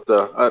other, but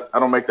I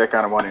don't make that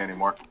kind of money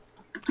anymore.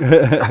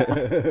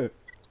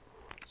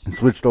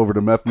 Switched over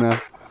to meth now.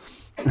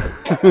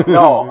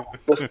 No,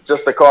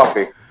 just the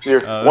coffee.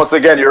 Once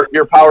again,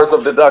 your powers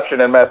of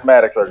deduction and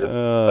mathematics are just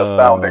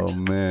astounding. Oh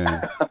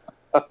man.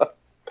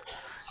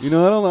 You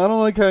know, I don't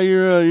like how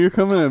you're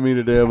coming at me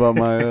today about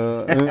my.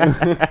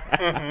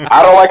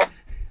 I don't like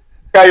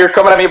how you're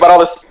coming at me about all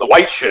this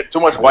white shit. Too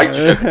much white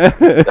shit.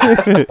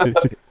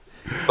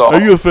 So,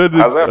 Are you offended?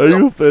 how's that Are feel?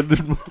 you offended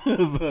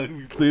by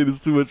me saying it's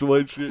too much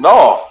white shit?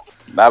 No,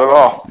 not at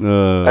all.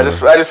 I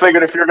just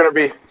figured if you're gonna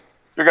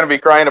be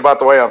crying about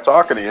the way I'm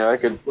talking to you, I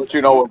could let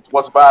you know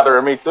what's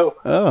bothering me too.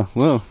 Oh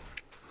well.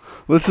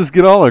 Let's just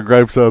get all our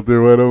gripes out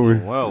there, why don't we?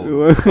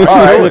 Whoa. All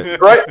right,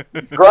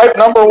 gripe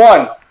number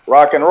one: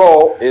 rock and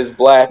roll is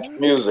black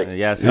music.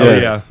 Yes,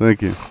 Yes, yeah.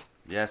 thank you.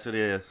 Yes, it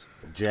is.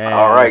 Jazz.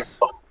 All right.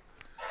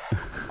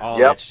 All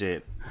Yep. that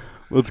shit.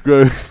 Let's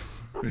go.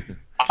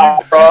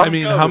 I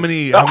mean, how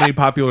many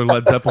popular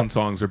Led Zeppelin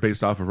songs are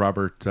based off of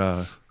Robert?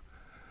 God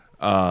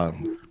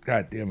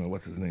damn it,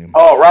 what's his name?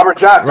 Oh, Robert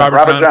Johnson.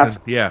 Robert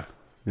Johnson. Yeah,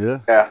 Yeah.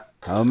 Yeah.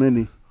 How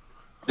many?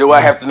 Do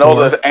I have to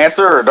know the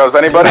answer, or does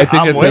anybody? I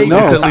think I'm it's at, waiting.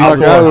 it's at No, least I'll four.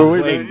 gather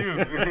waiting.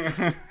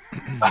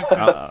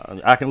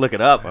 I can look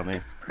it up. I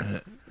mean,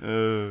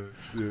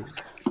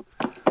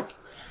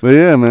 But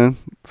yeah, man.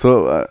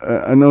 So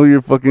I know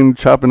you're fucking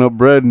chopping up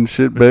bread and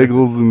shit,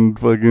 bagels and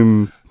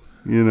fucking,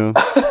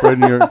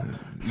 spreading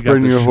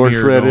your the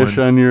horseradish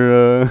schmear on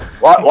your.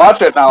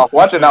 Watch it now.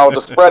 Watch it now with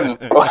the spreading.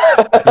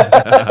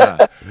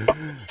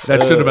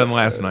 That should have been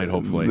last night,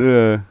 hopefully.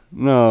 Yeah.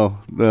 No.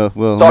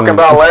 Well. Talking no.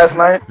 about last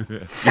night.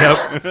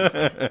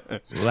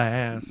 Yep.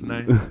 Last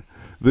night.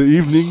 The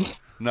evening.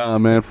 Nah,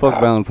 man. Fuck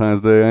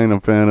Valentine's Day. I ain't a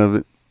fan of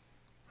it.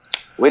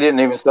 We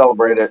didn't even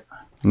celebrate it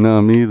No,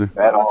 me either.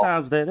 at all.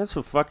 Valentine's Day, that's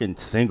for fucking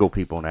single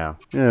people now.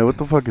 Yeah. What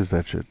the fuck is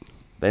that shit?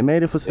 They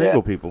made it for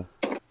single people.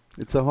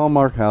 It's a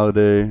Hallmark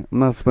holiday. I'm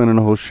not spending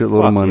a whole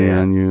shitload Fuck of money yeah.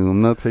 on you.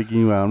 I'm not taking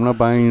you out. I'm not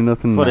buying you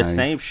nothing For nice. the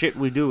same shit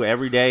we do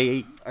every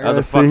day, I other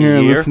gotta sit fucking here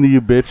and year. listen to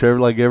you bitch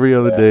every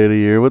other day of the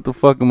year. What the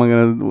fuck am I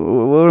gonna?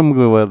 What am I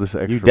gonna wear this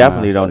extra? You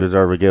definitely nice? don't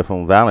deserve a gift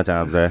on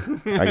Valentine's Day.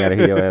 I gotta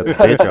hear your ass a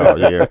bitch all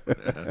year.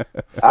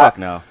 Fuck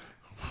no.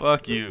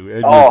 Fuck you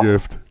and Oh. your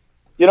gift.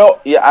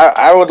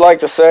 I would like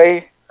to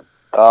say,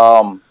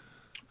 I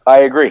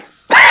agree.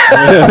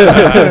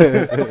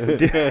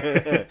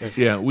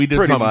 Yeah, we did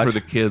Pretty something much. for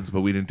the kids,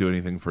 but we didn't do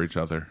anything for each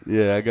other.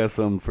 Yeah, I got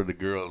something for the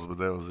girls, but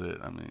that was it.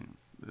 I mean,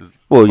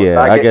 Well,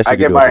 yeah, I guess I you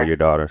get can do my- it for your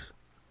daughters.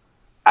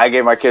 I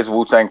gave my kids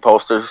Wu-Tang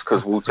posters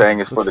because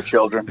Wu-Tang is for the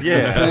children.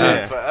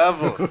 Yeah.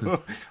 forever.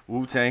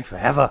 Wu-Tang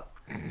forever.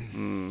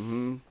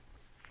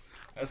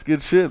 That's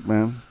good shit,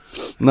 man.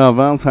 No,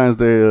 Valentine's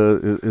Day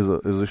is a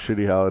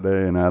shitty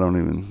holiday, and I don't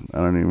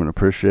even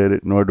appreciate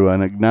it, nor do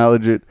I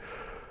acknowledge it.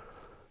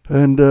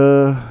 And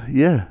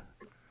yeah,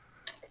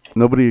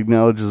 nobody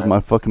acknowledges my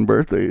fucking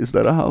birthday. Is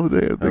that a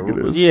holiday? I think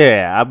it is.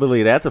 Yeah, I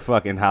believe that's a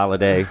fucking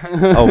holiday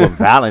over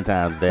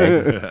Valentine's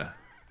Day.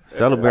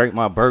 Celebrate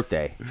my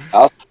birthday.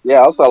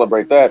 I'll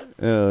celebrate that.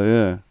 Hell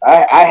yeah.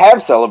 I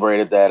have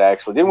celebrated that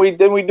actually.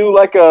 Didn't we do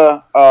like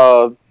a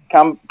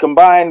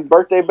combined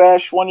birthday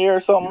bash one year or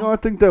something? I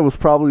think that was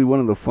probably one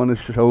of the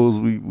funnest shows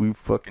we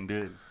fucking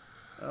did.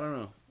 I don't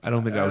know. I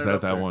don't think I was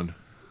at that one.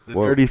 The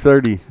Well- Dirty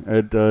 30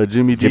 at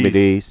Jimmy D's. Jimmy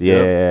D's,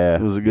 yeah.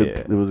 It was a good. Yeah.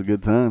 It was a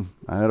good time.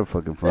 I had a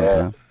fucking fun Yeah.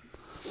 time.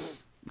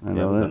 I Yeah, it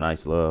know was a that.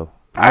 nice love.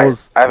 I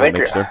was I think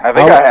mixer. I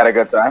had a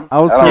good time.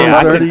 I was don't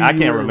know. turning Yeah, I 30. can't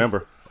You were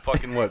remember.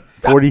 Fucking what?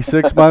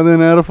 46 by then,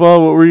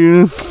 Adafal? What were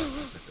you?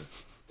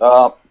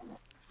 No,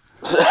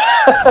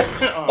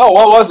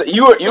 what was it?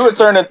 You were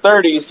turning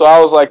 30, so I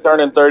was like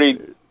turning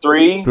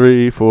 33.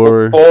 3,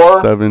 4,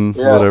 Four? 7,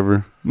 Yeah.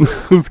 whatever.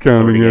 Who's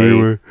counting 38.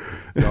 anyway?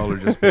 Y'all are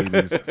just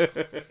babies.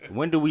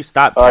 When do we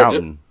stop All right,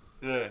 counting?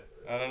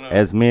 I don't know.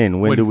 As men,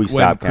 when do we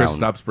stop Chris counting?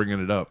 stops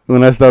bringing it up.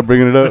 When I stop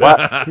bringing it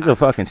up, He's a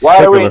fucking Why are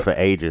stickler we- for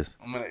ages.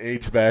 I'm an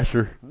age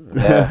basher.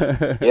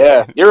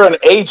 Yeah, you're an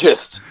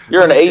ageist.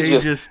 You're an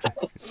ageist.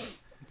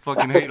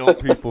 Fucking hate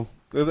old people.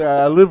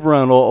 I live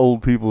around all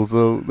old people,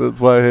 so that's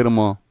why I hate them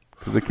all.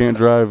 Because they can't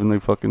drive and they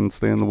fucking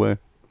stay in the way.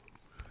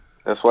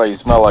 That's why you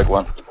smell like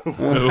one.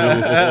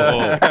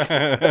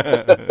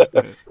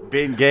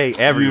 Ben Gay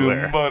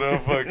everywhere.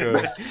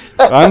 Motherfucker.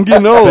 I'm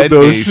getting old Ben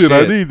though. Gay Shit,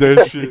 I need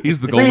that shit. He's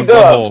the golden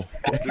B-Dub.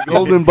 butthole. The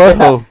golden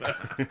butthole.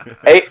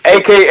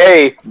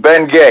 AKA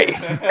Ben Gay.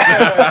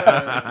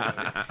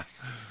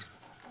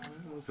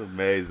 That's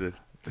amazing.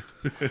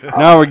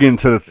 Now we're getting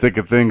to the thick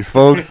of things,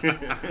 folks. Oh,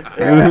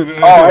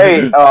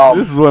 hey.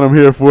 This is what I'm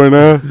here for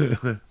now.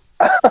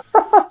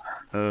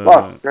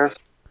 Look, there's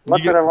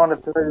nothing I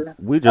wanted to tell you.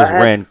 We just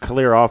ran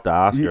clear off the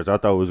Oscars. I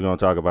thought we was going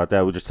to talk about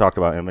that. We just talked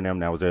about Eminem.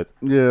 That was it.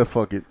 Yeah,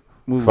 fuck it.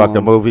 Move Fuck on.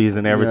 the movies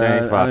and everything.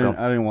 Yeah, Fuck I them.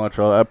 didn't watch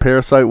all that.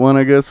 Parasite won,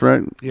 I guess,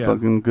 right? Yeah.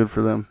 Fucking good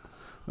for them.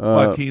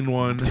 Joaquin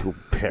won.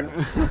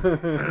 Paris.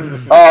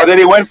 Oh, did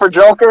he win for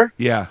Joker?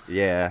 Yeah.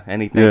 Yeah,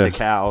 anything Yeah. the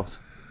cows.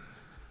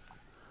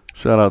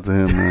 Shout out to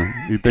him, man.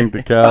 You think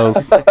the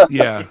cows,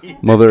 Yeah.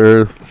 Mother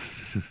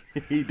Earth?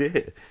 He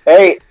did.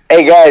 Hey,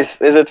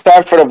 guys, is it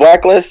time for the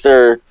blacklist,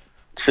 or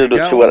should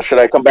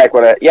I come back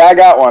with that? Yeah, I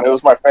got one. It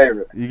was my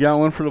favorite. You got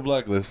one for the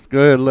blacklist. Go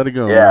ahead, let it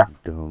go. Yeah.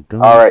 Man.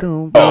 All right.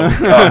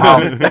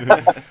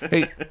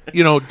 Hey,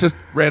 just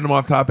random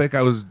off topic.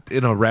 I was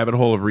in a rabbit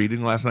hole of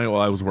reading last night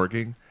while I was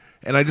working,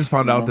 and I just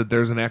found out that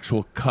there's an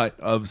actual cut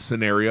of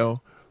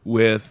Scenario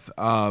with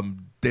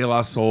De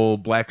La Soul,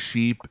 Black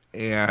Sheep,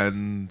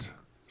 and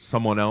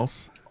someone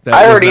else. That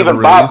I was heard never even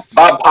released.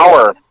 Bob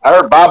Power. I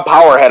heard Bob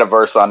Power had a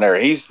verse on there.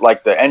 He's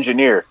like the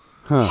engineer.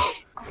 Huh.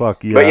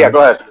 Fuck yeah. But yeah,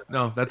 go ahead.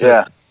 No, that's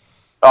Yeah. it.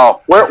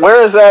 Oh,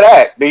 where is that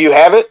at? Do you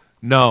have it?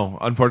 No,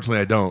 unfortunately,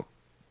 I don't.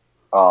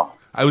 Oh,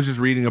 I was just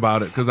reading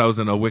about it because I was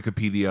in a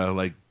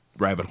Wikipedia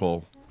rabbit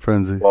hole.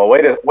 Frenzy. well,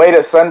 way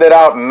to send it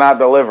out and not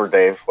deliver,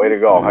 Dave. Way to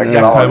go. I,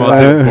 Next time I'll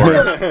do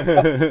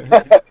it for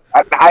it.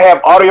 I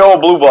have audio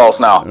blue balls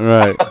now.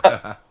 Right.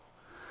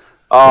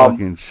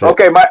 Fucking shit.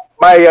 Okay,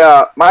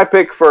 my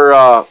pick for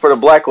the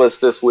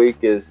blacklist this week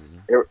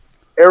is here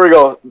we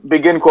go.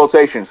 Begin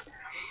quotations.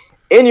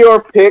 In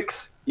your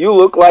pics, you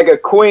look like a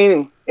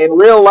queen. In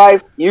real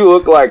life, you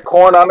look like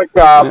corn on the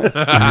cob.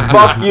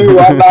 Fuck you,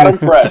 I'm not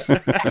impressed.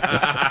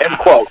 End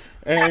quote.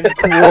 And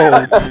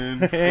quote.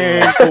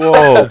 And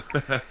quote.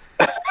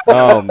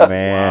 Oh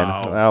man,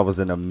 I was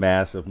in a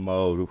massive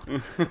mode.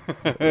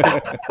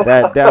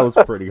 That was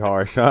pretty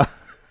harsh, huh?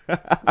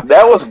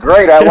 That was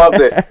great. I loved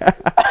it.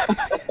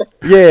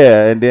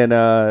 Yeah, and then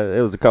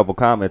it was a couple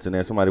comments in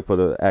there. Somebody put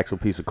an actual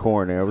piece of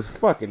corn there. It was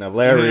fucking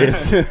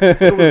hilarious. It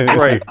was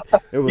great.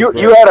 It was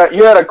great.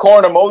 You had a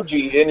corn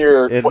emoji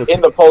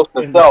in the post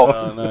itself.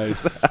 Oh,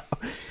 nice.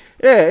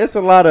 Yeah, it's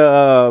a lot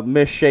of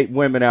misshaped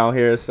women out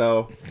here,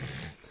 so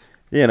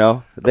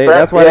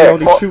that's why they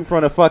only shoot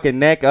from the fucking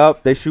neck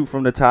up. They shoot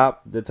from the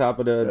top of the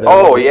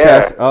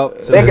chest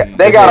up.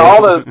 They got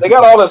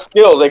all the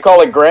skills. They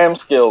call it Graham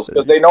skills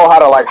because they know how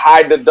to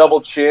hide the double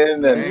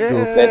chin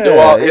and do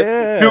all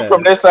shoot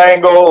from this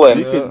angle.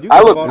 And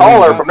I look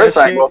taller from this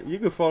angle. You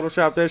can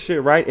Photoshop that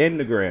shit right in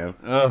the gram.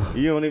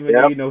 You don't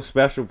even need no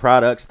special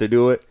products to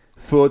do it.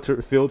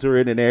 Filter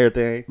it and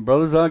everything.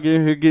 Brothers out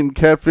here getting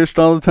catfished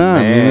all the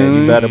time. Man,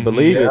 you better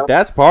believe Yeah. it.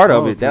 That's part of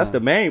All it. the That's time.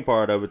 the main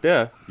part of it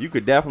there. You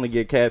could definitely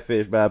get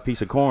catfished by a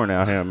piece of corn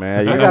out here,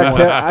 man. I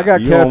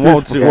got you don't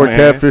want catfished to, before man.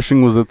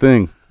 catfishing was a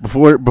thing.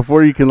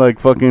 Before you can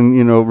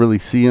fucking really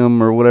see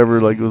them or whatever.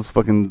 Like it was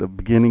fucking the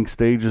beginning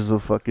stages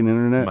of fucking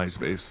internet.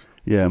 MySpace.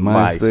 Yeah,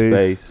 MySpace.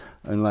 MySpace.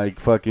 And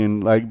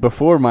fucking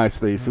before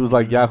MySpace, it was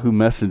like Yahoo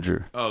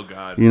Messenger. Oh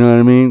God. You know what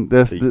I mean?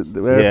 That's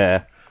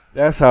Yeah.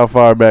 That's how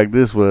far back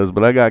this was.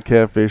 But I got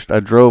catfished. I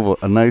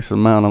drove a nice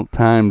amount of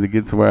time to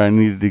get to where I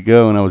needed to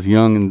go, and I was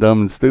young and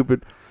dumb and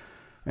stupid.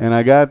 And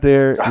I got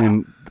there,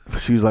 and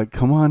she was like,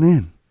 "Come on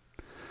in."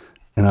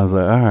 And I was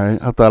like, "All right."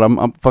 I thought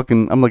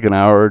I'm like an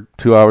hour or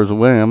 2 hours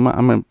away.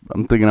 I'm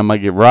thinking I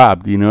might get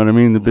robbed. You know what I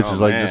mean? The bitch is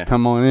like, man. "Just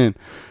come on in."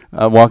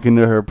 I walk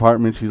into her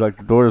apartment. She's like,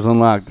 "The door is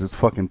unlocked. It's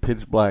fucking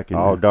pitch black in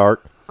All there.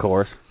 dark, of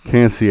course.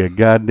 Can't see a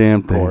goddamn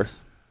Of thing. course.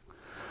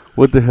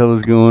 What the hell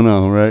is going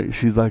on?" Right?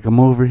 She's like, "I'm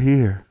over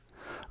here."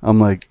 I'm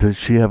like, does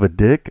she have a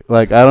dick?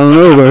 I don't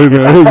know right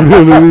now. You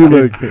know what I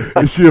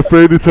mean? Is she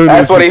afraid to turn?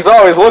 That's what he's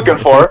always looking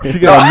for. She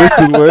got a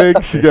missing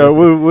leg. She got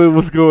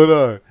what's going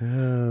on? Oh,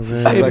 man.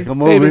 She's like,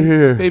 I'm over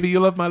here. Baby, you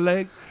love my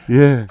leg?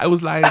 Yeah. I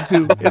was lying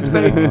too. It's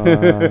fake.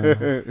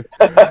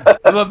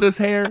 I love this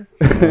hair.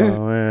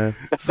 Oh man.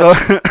 So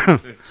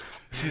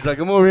she's like,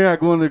 I'm over here. I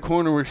go in the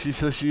corner where she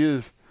says she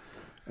is,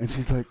 and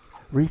she's like,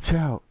 reach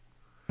out.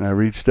 And I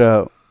reached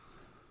out.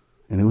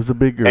 And it was a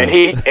big girl. And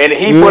he put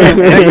his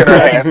dick in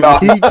her hand. No.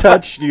 He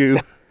touched you.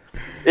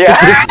 Yeah.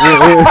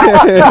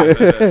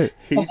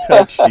 He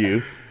touched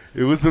you.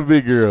 It was a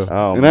big girl.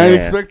 Oh, and man. I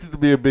didn't expect it to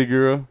be a big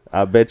girl.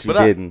 I bet you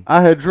But didn't.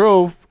 I had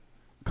drove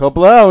a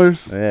couple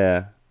hours.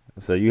 Yeah.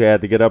 So you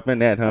had to get up in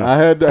that, huh? I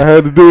had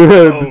to do what I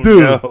had to do.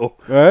 No.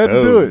 I had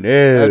to do it.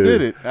 No. I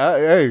did it.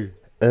 Hey,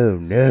 Oh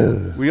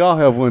no. we all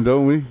have one,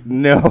 don't we?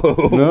 No.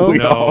 No? We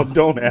No. all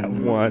don't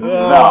have one.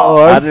 No.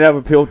 I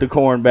never peeled the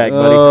corn back,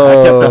 buddy.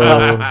 I kept the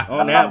husk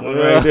on that one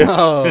right there.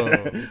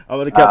 I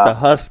would have kept the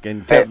husk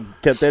and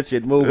kept that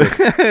shit moving.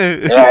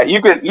 Yeah, you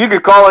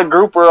could call it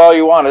grouper all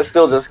you want. It's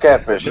still just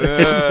catfish.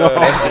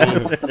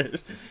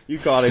 You You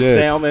call it Shit.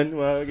 salmon,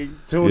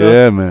 tuna.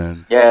 Yeah,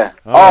 man. Yeah.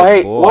 Oh, Oh,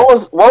 hey, boy.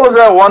 what was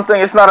that one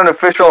thing? It's not an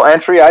official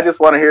entry. I just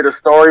want to hear the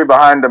story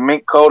behind the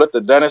mink coat at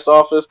the dentist's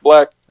office,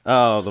 Black.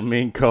 Oh, the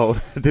mink coat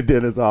at the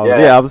dentist's office.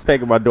 Yeah. Yeah, I was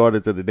taking my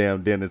daughter to the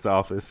damn dentist's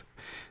office.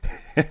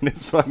 And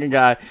this fucking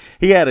guy,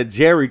 he had a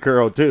Jerry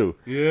curl too.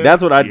 Yeah.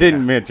 That's what I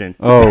didn't mention.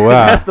 Oh,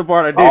 wow. That's the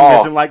part I didn't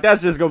mention. Like,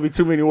 that's just going to be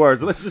too many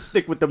words. Let's just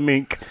stick with the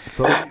mink.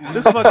 So,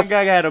 This fucking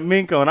guy had a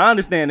mink on. I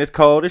understand it's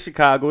cold. It's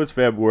Chicago. It's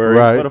February.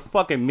 Right. But a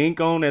fucking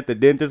mink on at the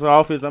dentist's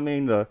office, I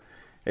mean, it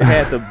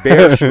had the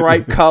bear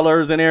stripe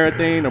colors and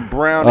everything, the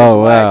brown and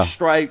black wow.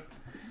 stripe.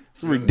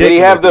 It's ridiculous, Did he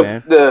have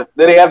man.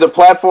 did he have the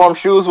platform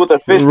shoes with the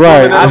fish?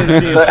 Right. tune in I them?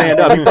 didn't see him stand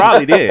up. He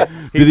probably did.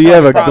 did he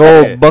have a probably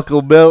gold did.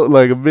 buckle belt,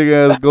 like a big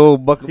ass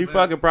gold buckle? He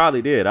fucking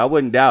probably did. I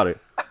wouldn't doubt it.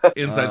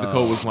 Inside the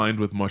coat was lined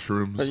with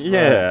mushrooms.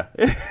 Yeah.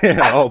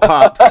 Oh,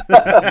 pops.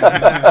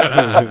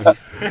 Watches.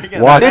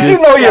 Did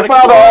you know your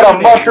father had a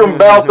mushroom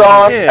belt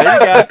on? Yeah, you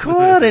got to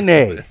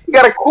coordinate. You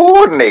got to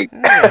coordinate.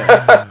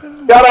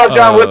 Shout out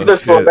John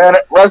Witherspoon, shit. man.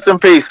 Rest in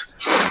peace.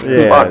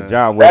 Yeah, Fuck.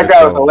 John That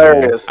guy was Witherspoon, man.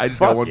 hilarious. I just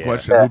Fuck got one yeah.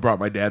 question: who brought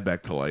my dad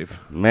back to life?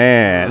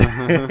 Man,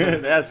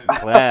 that's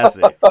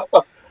classic.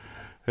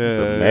 It's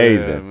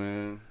amazing.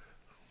 man.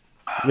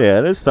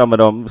 Yeah, there's some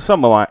of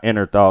my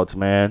inner thoughts,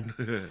 man.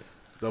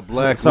 The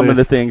black Some of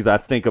the list. things I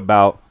think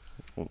about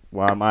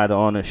while I'm either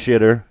on a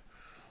shitter.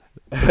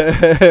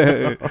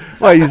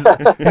 Well,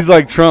 he's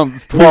like Trump.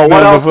 Tweeting Well,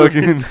 what on else the is-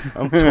 fucking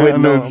I'm tweeting,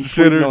 on the I'm tweeting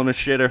shitter. on the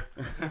shitter.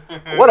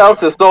 What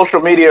else is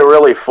social media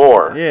really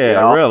for? Yeah, you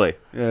know? really.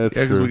 Yeah, that's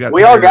Yeah, because true. we got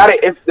We all tired. got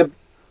it. If the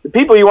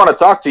people you want to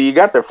talk to, you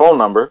got their phone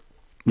number.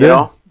 You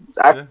Yeah.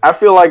 know, I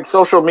feel like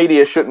social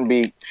media shouldn't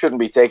be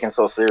taken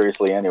so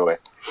seriously anyway.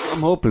 I'm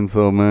hoping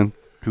so, man.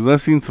 Because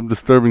I've seen some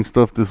disturbing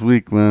stuff this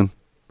week, man.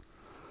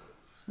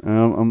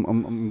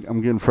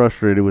 I'm getting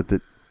frustrated with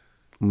it.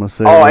 I'm gonna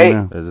say it right hey.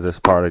 now. Is this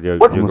part of your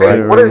What, I'm your gonna say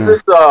gripe? it what right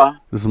is now. this?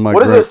 This is my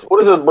What is gripe. this? What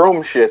is this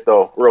broom shit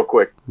though? Real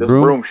quick, this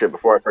Broom? broom shit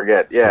before I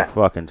forget. Yeah. Some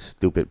fucking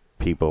stupid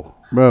people.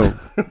 Bro?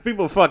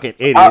 People fucking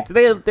idiots.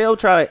 They'll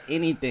try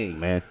anything,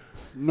 man.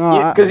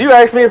 No, Because you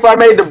asked me if I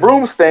made the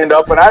broom stand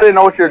up, and I didn't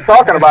know what you were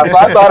talking about. So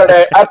I thought of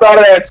that. I thought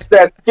of that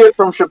skit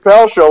from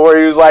Chappelle's show where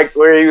he was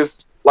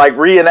like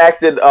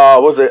reenacted.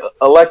 Was it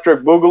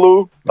Electric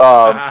Boogaloo?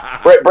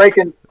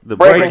 Breaking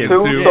Breaking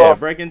two. Two. So Yeah,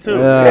 breaking two.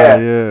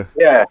 yeah.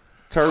 yeah.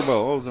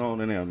 Turbo ozone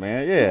in there,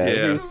 man. Yeah,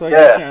 Yeah. he was fucking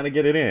Yeah. trying to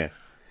get it in.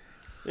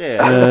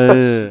 Yeah,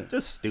 Yeah.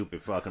 just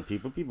stupid fucking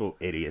people. People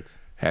idiots.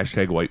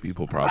 Hashtag white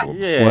people problems.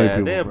 White Yeah,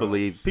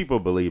 people, people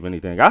believe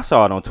anything. I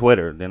saw it on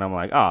Twitter. Then I'm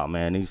like, oh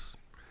man, these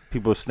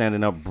people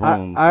standing up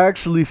brooms. I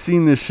actually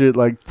seen this shit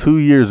like 2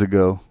 years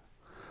ago.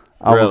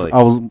 Really?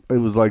 It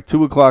was like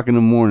 2:00 in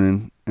the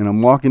morning, and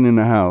I'm walking in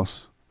the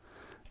house,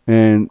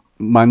 and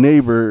my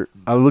neighbor,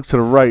 I looked to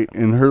the right,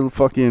 and her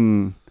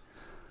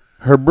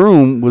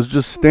broom was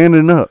just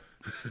standing up,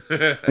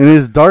 and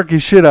it's dark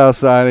as shit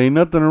outside. Ain't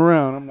nothing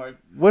around. I'm like,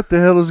 what the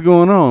hell is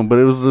going on? But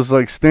it was just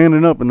like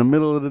standing up in the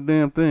middle of the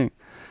damn thing.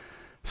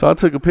 So I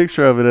took a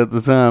picture of it at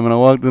the time, and I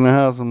walked in the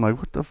house. I'm like,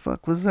 what the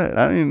fuck was that?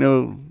 I didn't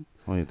know.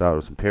 Well, you thought it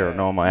was some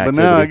paranormal But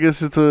activity. now I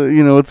guess it's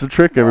a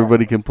trick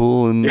everybody can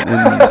pull and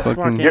fucking.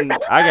 Fucking,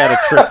 I got a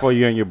trick for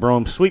you in your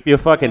broom. Sweep your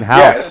fucking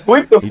Yeah. house.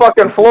 Sweep the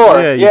fucking floor.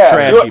 Yeah, you Yeah.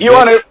 trashy You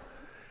want bitch. to.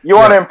 You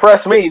want to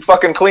impress me?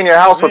 Fucking clean your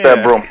house with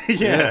that broom.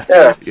 Yeah.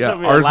 Yeah. Yeah, Show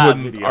me a ours live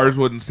wouldn't video. ours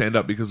wouldn't stand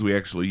up because we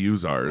actually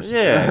use ours.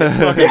 Yeah, it's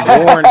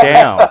fucking worn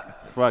down.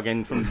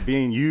 Fucking from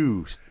being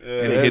used.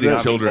 And hitting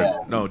children.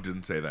 No,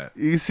 didn't say that.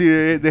 You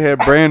see, they had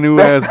brand new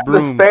ass the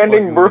brooms. standing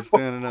fucking broom.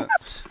 standing up.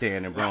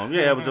 Standing broom.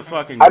 Yeah, it was a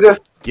fucking I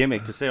just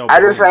gimmick to sell I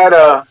just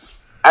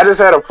brooms.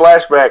 had a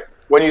flashback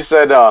when you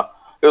said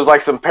it was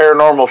like some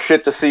paranormal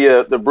shit to see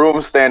the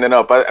broom standing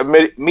up. I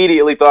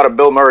immediately thought of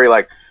Bill Murray.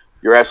 Like,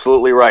 you're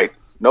absolutely right.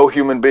 No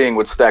human being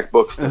would stack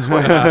books this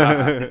way.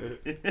 For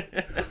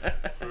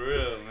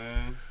real,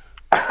 man.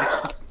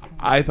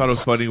 I thought it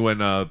was funny when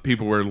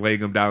people were laying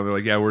them down. They're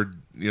like, "Yeah, we're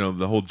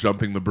the whole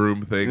jumping the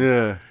broom thing."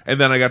 Yeah. And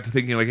then I got to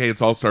thinking, like, "Hey,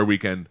 it's All-Star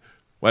Weekend.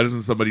 Why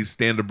doesn't somebody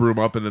stand a broom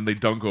up and then they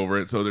dunk over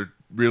it so they're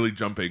really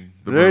jumping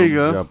the There broom?" you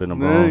go. Jump in the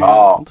There broom. you go.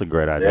 Oh, That's a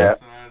great yeah. idea.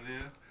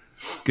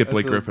 Get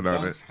Blake Griffin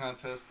on it.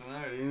 Contest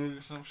tonight, ain't it,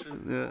 or some shit?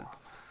 Yeah.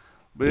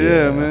 But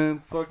yeah, man.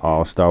 Fuck.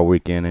 All-Star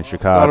weekend in Start a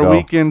Chicago.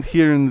 weekend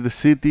here in the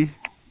city.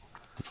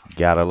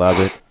 Gotta love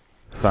it.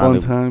 Fun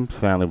times.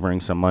 Finally bring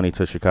some money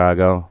to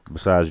Chicago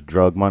besides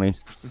drug money.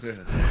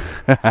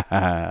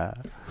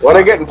 Well,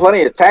 they're getting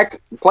plenty of tax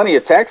money.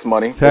 Tax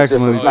money, It's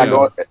not yeah.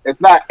 going.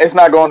 It's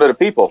not going to the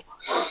people.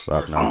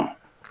 Fuck no.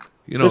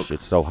 You know, This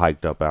shit's so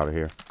hyped up out of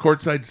here.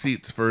 courtside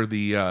seats for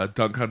the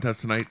dunk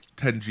contest tonight,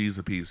 10 G's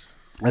a piece.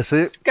 That's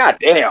it. God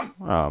damn.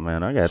 Oh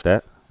man, I got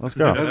that. Let's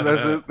go.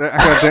 That's it. I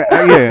got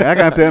that. Yeah, I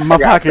got that in my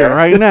pocket that.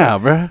 right now,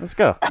 bruh. Let's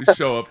go. We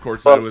show up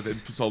courtside with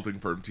insulting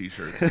firm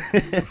T-shirts.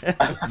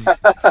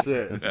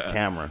 Shit.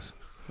 Cameras.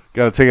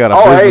 Got to take out a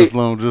Oh, business hey.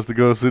 loan just to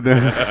go sit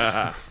down.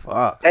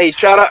 Fuck. Hey,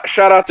 shout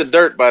out to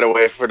Dirt, by the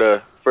way, for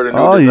the new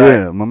Oh design.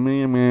 yeah, my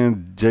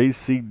man,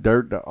 JC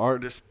Dirt, the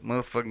artist,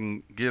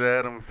 motherfucking get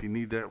at him if you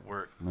need that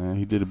work, man.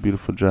 He did a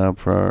beautiful job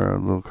for our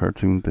little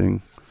cartoon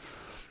thing.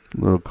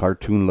 Little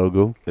cartoon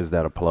logo. Is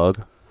that a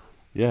plug?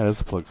 Yeah,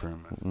 that's a plug for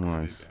him,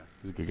 man. Nice.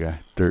 He's a good guy.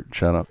 Dirt.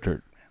 Shout out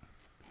Dirt.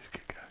 He's a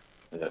good guy.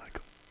 Yeah.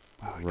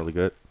 Really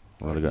good.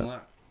 Really good.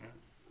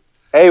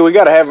 Hey, we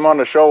got to have him on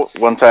the show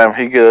one time.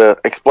 He could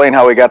explain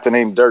how he got the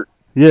name Dirt.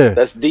 Yeah.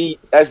 That's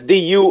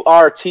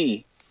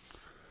D-U-R-T.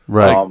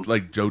 Right.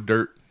 Like Joe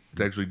Dirt. It's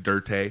actually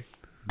Dirte.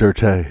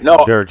 Dirte.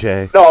 No,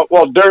 Dirty. no.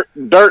 Well, Dirt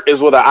is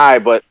with an I,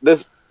 but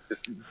this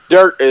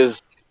Dirt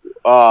is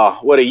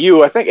with a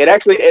U. I think it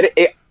actually,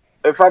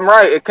 if I'm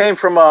right, it came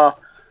from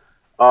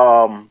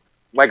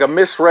like a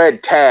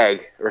misread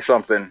tag or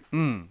something.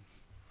 Mm.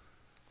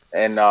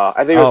 And I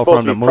think it was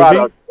supposed from to the be movie?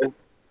 product.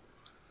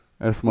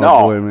 That's my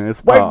No. boy, man. It's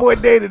white boy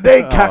day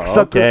today,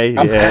 cocksucker. Okay,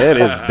 yeah, it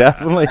is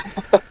definitely.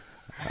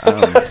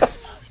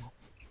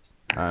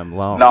 I'm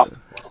lost.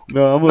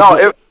 No,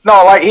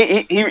 like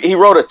he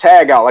wrote a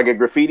tag out, like a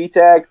graffiti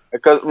tag,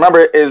 because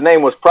remember his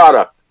name was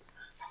Product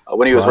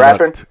when he was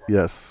rapping,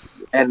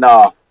 Yes. and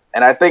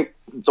I think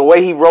the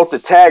way he wrote the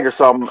tag or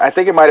something, I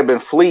think it might have been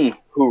Flea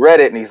who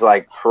read it, and he's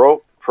like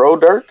pro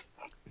Dirt,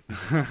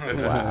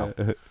 Wow.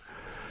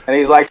 and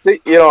he's like,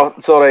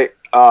 so they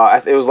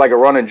it was like a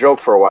running joke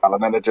for a while,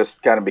 and then it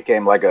just kind of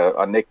became like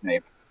a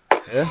nickname.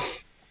 Yeah.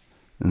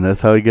 And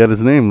that's how he got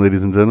his name,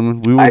 ladies and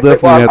gentlemen. We will I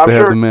think- definitely well, have to I'm have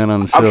sure- the man on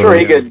the show. I'm sure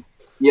he could.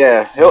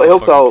 Yeah, he'll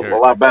tell Fucking a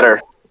lot better.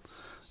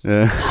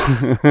 Yeah.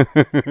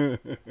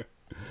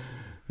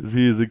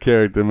 He is a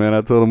character, man.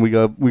 I told him we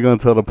gonna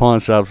tell the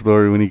pawn shop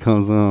story when he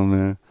comes on,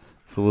 man.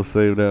 So we'll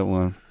save that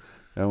one.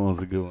 That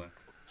one's a good one.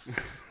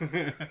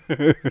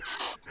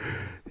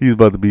 He's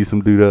about to beat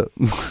some dude up.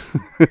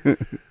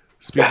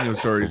 Speaking of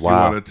stories, do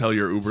Wow. you want to tell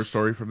your Uber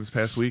story from this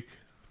past week?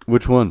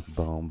 Which one?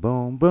 Boom,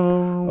 boom,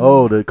 boom.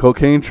 Oh, the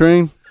cocaine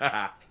train.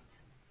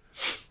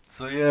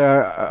 So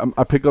yeah,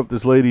 I pick up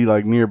this lady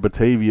like near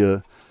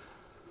Batavia.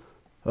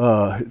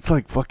 It's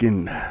like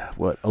fucking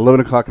 11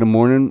 o'clock in the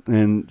morning,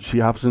 and she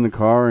hops in the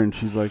car and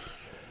she's like,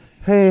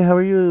 "Hey, how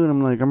are you?" And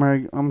I'm like,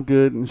 "I'm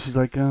good." And she's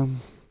like,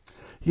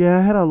 "Yeah,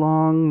 I had a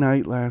long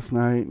night last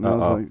night." And I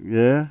was like,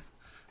 "Yeah."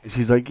 And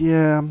she's like,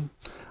 "Yeah,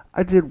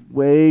 I did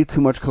way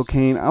too much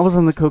cocaine. I was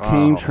on the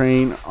cocaine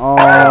train all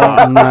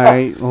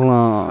night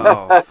long."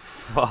 Oh,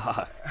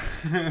 fuck.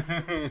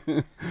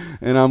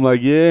 And I'm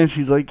like, "Yeah." And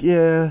she's like,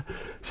 "Yeah."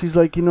 She's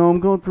like, "I'm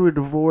going through a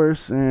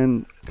divorce,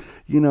 and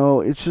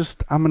it's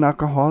just I'm an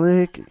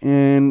alcoholic,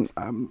 and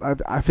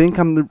I think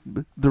I'm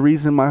the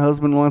reason my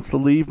husband wants to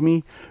leave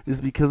me is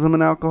because I'm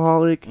an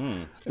alcoholic."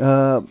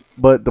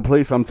 But the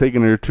place I'm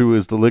taking her to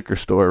is the liquor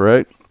store,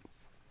 right?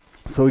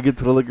 So we get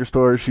to the liquor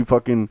store. She's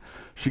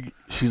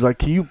like,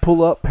 "Can you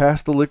pull up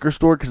past the liquor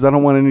store? Because I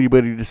don't want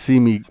anybody to see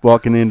me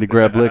walking in to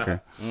grab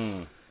liquor."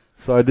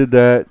 So I did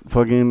that.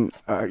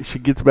 She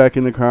gets back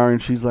in the car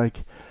and she's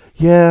like,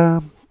 "Yeah,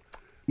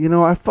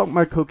 I fucked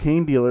my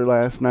cocaine dealer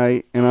last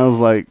night." And I was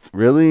like,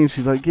 "Really?" And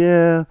she's like,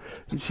 "Yeah."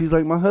 And she's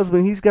like, "My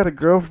husband, he's got a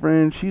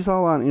girlfriend. She's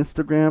all on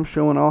Instagram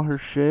showing all her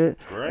shit.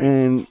 Great.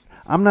 And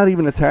I'm not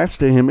even attached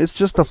to him. It's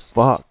just a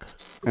fuck."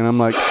 And I'm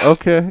like,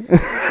 "Okay."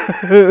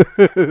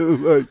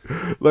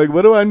 like,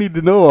 what do I need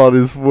to know all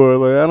this for?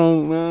 Like, I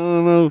don't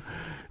know.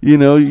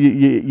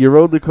 You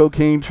rode the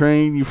cocaine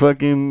train, you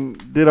fucking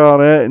did all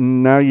that,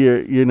 and now you're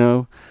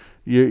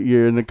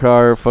in the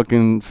car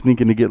fucking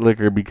sneaking to get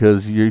liquor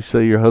because you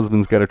say your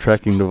husband's got a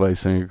tracking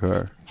device in your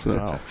car. So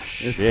Oh,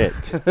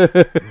 shit.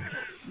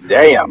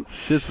 Damn.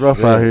 shit's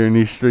rough out here in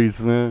these streets,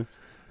 man.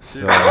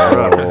 So,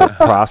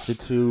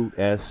 prostitute,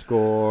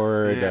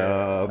 escort.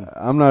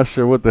 I'm not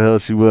sure what the hell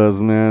she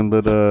was, man,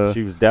 but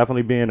She was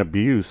definitely being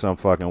abused some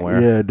fucking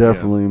way. yeah,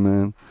 definitely,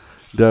 man.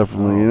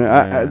 Definitely. Oh,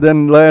 And man.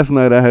 then last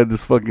night I had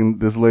this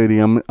lady.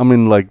 I'm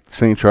in like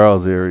St.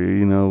 Charles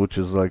area, which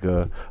is like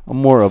a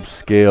more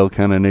upscale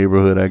kind of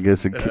neighborhood, I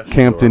guess.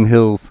 Campton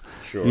Hills.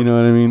 Sure. You know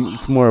what I mean?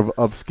 It's more of an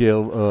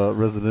upscale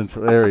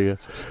residential area.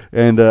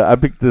 And I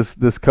picked this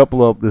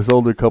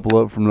older couple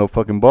up from the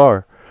fucking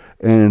bar.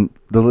 And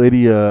the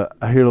lady, I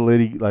hear the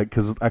lady, like,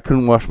 because I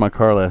couldn't wash my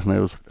car last night.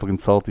 It was fucking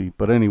salty.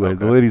 But anyway,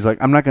 the lady's like,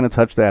 "I'm not going to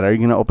touch that. Are you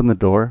going to open the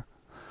door?"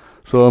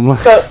 So I'm like...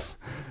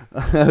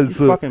 You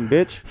fucking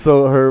bitch.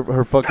 So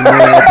her fucking man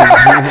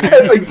opens,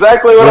 That's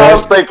exactly what I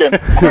was thinking.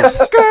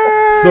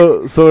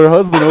 so her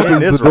husband opens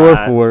This the door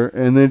ride. for her,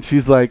 and then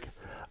she's like,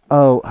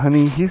 "Oh,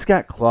 honey, he's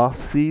got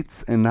cloth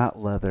seats and not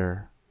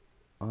leather."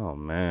 Oh,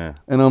 man.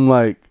 And I'm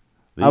like,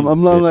 These I'm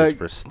bitches like,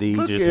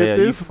 prestigious. "Look Hell, at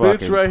you this bitch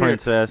fucking right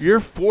princess. here. Your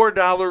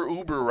 $4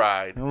 Uber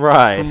ride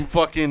Right. from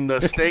fucking the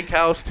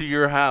steakhouse to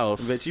your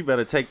house." Bet you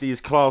better take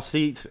these cloth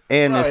seats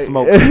and this Right.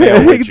 smoke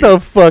smell with Get you. the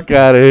fuck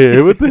out of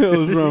here! What the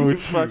hell is wrong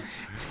with you?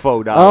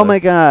 $4. Oh my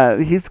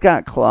god, he's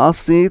got cloth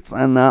seats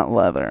and not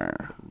leather.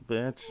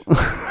 Bitch.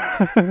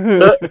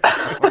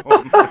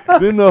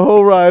 Then the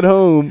whole ride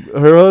home,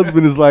 her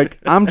husband is like,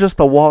 "I'm just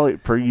a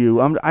wallet for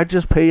you. I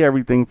just pay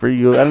everything for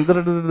you." And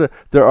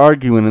they're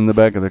arguing in the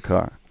back of the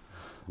car.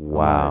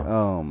 Wow. I'm like,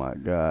 oh my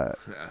god.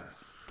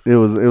 It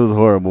was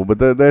horrible, but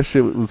that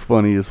shit was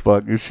funny as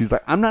fuck. And she's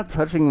like, "I'm not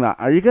touching that.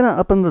 Are you gonna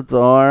open the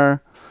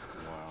door?"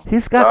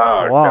 He's got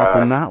Oh, cloth God.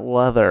 and not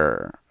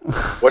leather.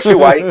 Was she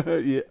white?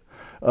 Yeah.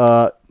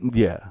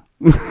 Yeah.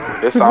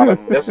 It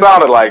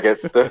sounded like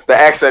it. The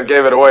accent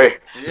gave it away.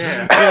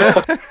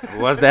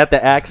 Was that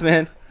the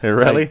accent?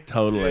 Really? Like,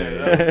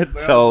 totally.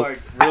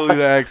 Totes. Like really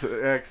the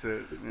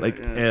accent. Like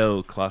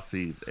L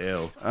classics,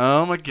 L.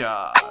 Oh my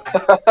god.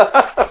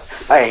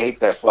 I hate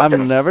that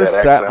fucking I've never that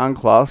sat accent. on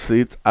cloth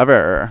seats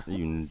ever.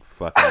 You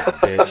fucking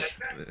bitch.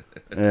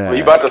 Yeah. Well,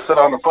 you about to sit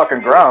on the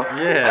fucking ground.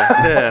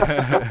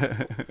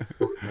 Yeah.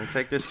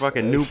 Take this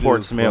fucking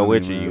Newport smell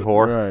with you, you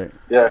whore. Right.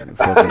 Yeah.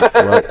 Fucking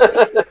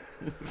slut.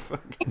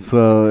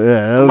 So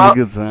yeah, that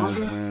was a good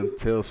time, man.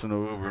 Tales from the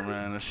Uber,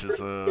 man. That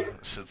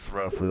shit's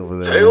rough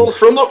over there. Tales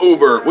from the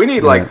Uber. We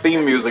need like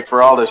theme music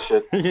for all this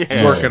shit.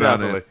 Yeah, Working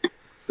on it.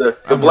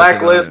 The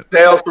Blacklist,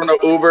 Tales from the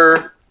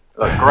Uber,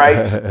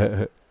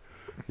 Gripes.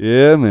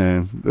 Yeah,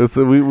 man. That's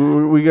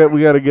we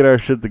got to get our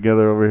shit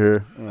together over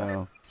here.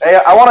 Hey,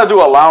 I want to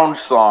do a lounge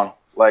song,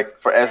 like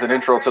as an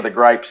intro to the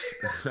Gripes.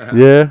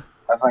 Yeah.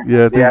 I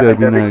think that'd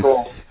be nice.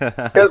 cool.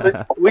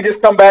 'Cause we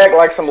just come back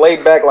like some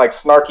laid back, like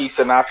snarky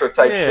Sinatra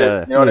type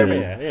shit. You know what I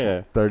mean?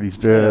 Yeah. 30s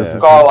jazz.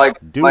 Call like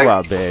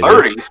Doo-wop bag.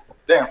 30s.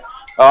 Damn.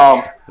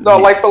 No,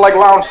 like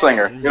lounge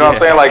singer. You know what I'm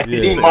saying? Like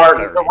Dean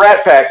Martin,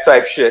 Rat Pack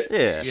type shit.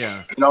 Yeah.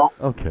 Yeah. You know?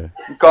 Okay.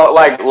 Call it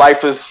like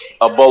Life is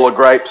a Bowl of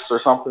Gripes or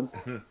something.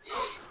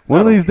 One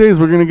of these days,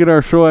 we're gonna get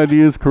our show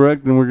ideas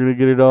correct, and we're gonna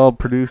get it all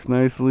produced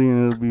nicely,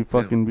 and it'll be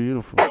fucking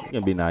beautiful. It's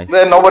gonna be nice.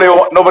 Then nobody will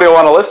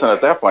want to listen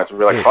at that point. We'll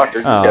be like, fuck,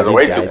 these guys are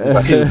way too.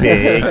 too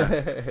big.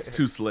 It's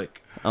too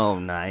slick. Oh, One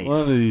of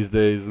nice. these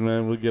days,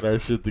 man, we'll get our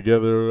shit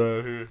together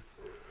around here.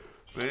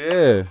 But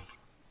yeah,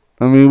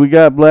 I mean, we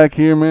got Black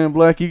here, man.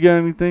 Black, you got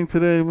anything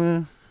today,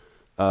 man?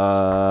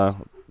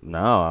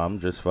 No, I'm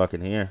just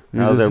fucking here.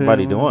 You're How's just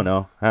everybody here, doing,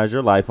 though? How's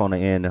your life on the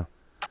end?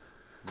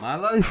 My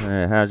life.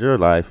 Man, how's your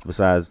life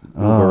besides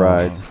Uber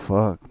rides?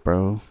 Fuck,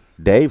 bro.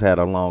 Dave had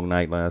a long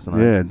night last night.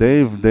 Yeah,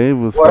 Dave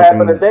was. What fucking,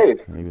 happened to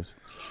Dave?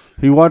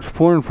 He watched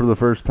porn for the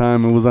first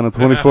time and was on a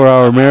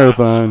 24-hour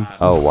marathon.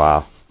 Oh,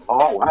 wow.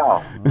 Oh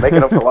wow,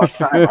 making up for lost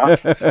time. Huh?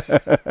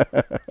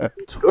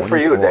 Good for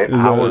you, Dave. It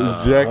was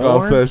a jack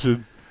off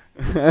session.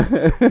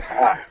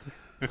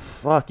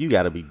 Fuck, you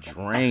gotta be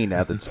drained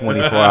after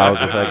 24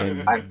 hours of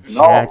fucking I know.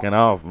 jacking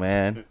off,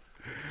 man.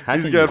 How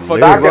He's can got you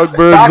fucking live? rug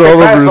burns all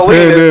over his Vaseline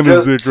hand is and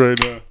his just- dick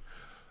right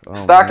now.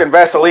 Stock and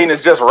Vaseline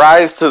is just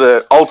rise to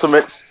the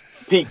ultimate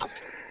peak.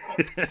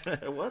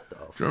 What the?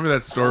 Do you remember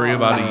that story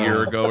about a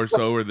year ago or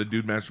so where the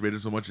dude masturbated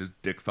so much his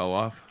dick fell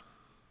off?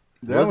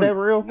 Was that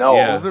real? No,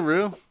 Yeah. Is it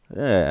real?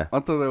 Yeah. I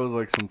thought that was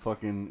like some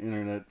fucking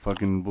internet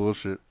fucking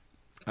bullshit.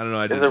 I don't know.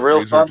 I is didn't it real,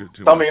 research son? it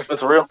too Tell much. me if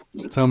it's real.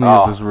 Tell me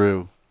Oh. if it's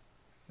real.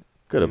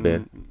 Could have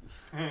been.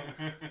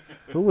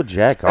 Who would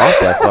jack off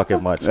that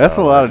fucking much? That's a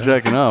though, lot man? of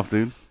jacking off,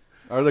 dude.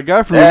 Or the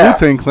guy from Yeah. the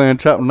Wu-Tang Clan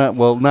chopped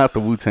not the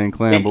Wu-Tang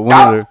Clan, He but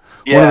one of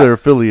Yeah. their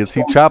affiliates.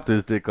 He chopped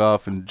his dick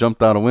off and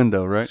jumped out a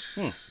window, right?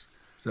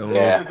 So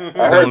Yeah, those-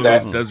 I heard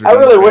that. those desert I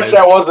really wish guys.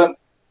 that wasn't.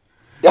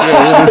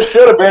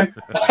 Should have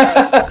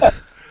been.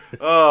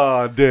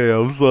 Oh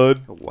damn,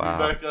 son!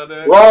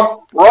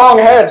 Wow. Wrong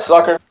head,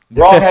 sucker.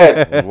 Wrong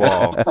head.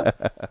 Wow.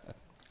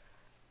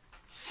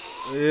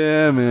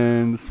 Yeah,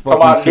 man. This Come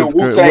fucking on, do shit's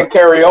great. Wu-Tang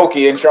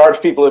karaoke and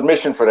charge people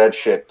admission for that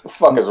shit. The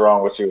fuck is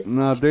wrong with you?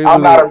 No, Dave.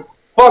 I'm not.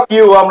 Fuck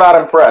you. I'm not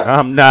impressed.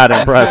 I'm not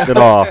impressed at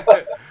all.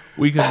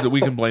 We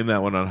can blame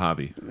that one on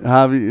Javi.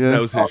 Javi, yeah.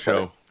 That was his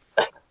show.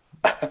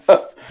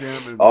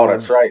 Oh,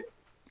 that's right.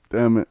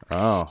 Damn it.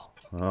 Oh.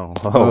 Wow.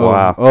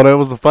 Oh, that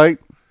was the fight.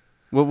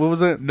 What was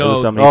that? Was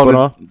No, something he put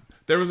on?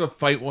 there was a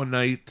fight one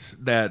night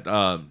that.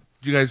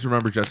 Do you guys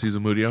remember Jesse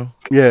Zamudio?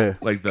 Yeah,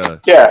 Like the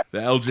Yeah.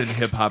 Elgin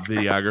hip hop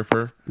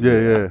videographer.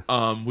 yeah.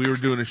 We were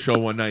doing a show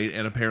one night,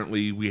 and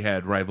apparently we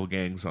had rival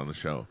gangs on the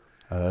show.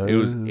 It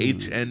was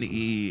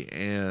HNE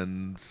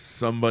and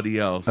somebody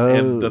else,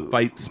 and the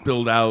fight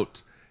spilled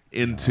out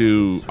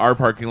into our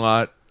parking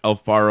lot,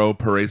 Alfaro,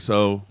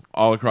 Pareso,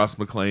 all across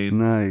McLean.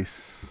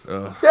 Nice.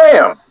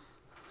 Damn.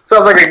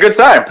 Sounds like a good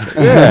time.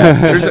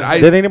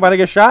 Did anybody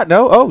get shot?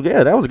 No? Oh,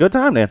 yeah, that was a good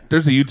time then.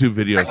 There's a YouTube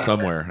video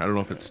somewhere. I don't know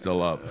if it's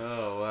still up.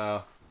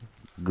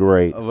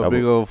 Great. Of a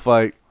big old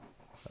fight.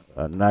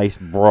 A nice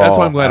brawl. That's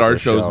why I'm glad at our the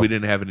shows show. we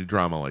didn't have any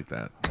drama like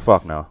that.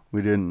 Fuck no.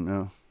 We didn't.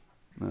 No.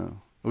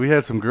 We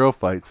had some girl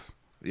fights.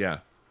 Yeah.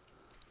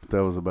 But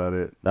that was about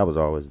it. That was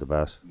always the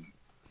best.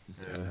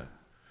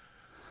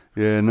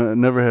 Yeah, no,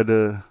 never had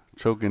to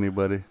choke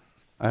anybody.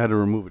 I had to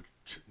remove it.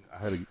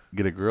 I had to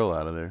get a girl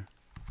out of there.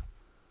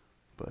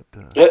 But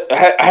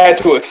I had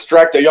to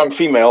extract a young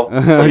female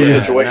from the Now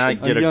situation.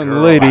 get a young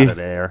girl lady. out of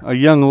there. a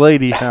young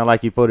lady. Sound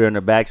like you put her in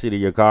the backseat of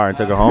your car and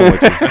took her home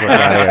with you. I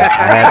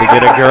had to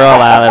get a girl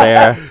out of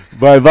there.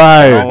 Bye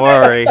bye. Don't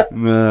worry.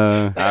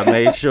 Nah. I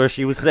made sure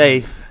she was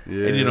safe.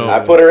 Yeah. And you know,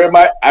 I put her in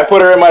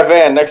my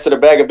van next to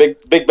the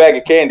big bag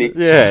of candy.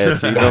 Yeah,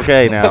 she's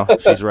okay now.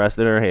 She's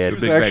resting her head. She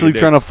Big was bag actually of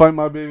trying to dicks. fight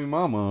my baby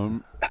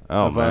mama.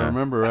 Oh, if I man.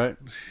 remember right.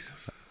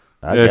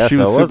 I Yeah, guess she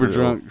was so. super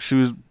drunk. She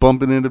was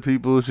bumping into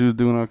people. She was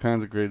doing all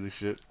kinds of crazy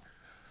shit.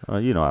 Well,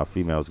 you know how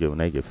females get when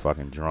they get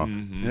fucking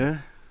drunk.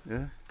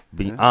 Yeah.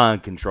 Be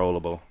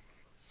uncontrollable.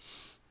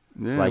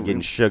 Yeah. It's like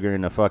getting sugar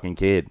in a fucking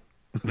kid.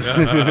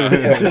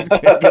 Just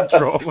can't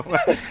control him.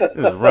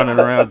 Just running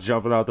around,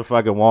 jumping out the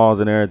fucking walls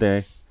and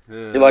everything.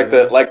 You like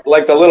the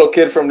little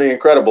kid from The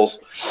Incredibles.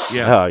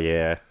 Yeah. Oh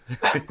yeah.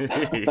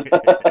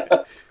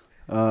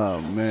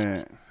 Oh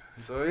man.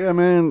 So yeah,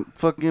 man.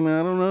 Fucking,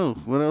 I don't know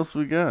what else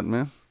we got,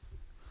 man.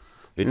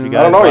 Did you I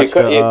guys don't know, watch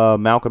the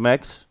Malcolm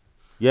X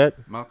yet?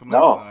 Malcolm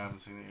No. X, I haven't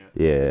seen it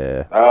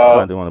yet. Yeah. I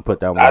didn't want to put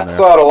that one I on there.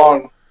 saw it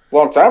a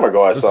long time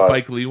ago. I The saw it.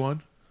 Spike Lee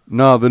one.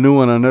 No, the new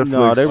one on Netflix.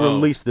 No, they Oh.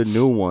 released the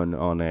new one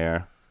on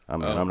there. I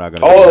mean, I'm not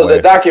gonna. Oh, give it the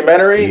away.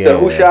 documentary, the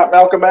Who Yeah. Shot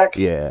Malcolm X.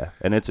 Yeah,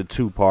 and it's a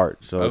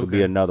 2-part, so it'll be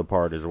Okay. another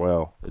part as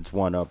well. It's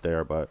one up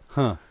there, but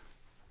Huh.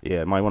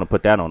 yeah, might want to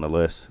put that on the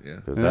list Yeah.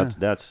 because Yeah.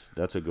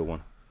 that's a good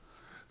one.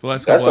 The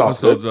last That couple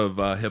sounds episodes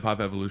of Hip Hop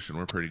Evolution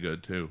were pretty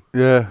good too.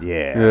 Yeah.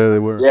 Yeah. Yeah, they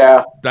were.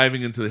 Yeah.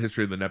 Diving into the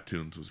history of the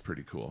Neptunes was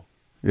pretty cool.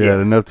 Yeah,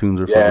 the Neptunes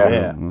are Yeah.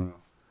 fucking Yeah.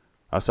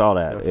 I saw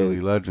that.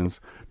 definitely legends.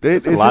 They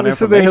It's a lot of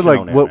said they had information like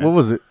on there, what man.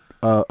 was it?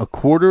 A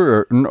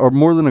quarter or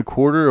more than a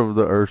quarter of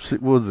the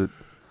what was it?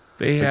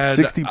 They Like had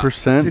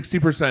 60%?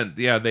 60%.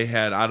 Yeah, they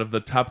had out of the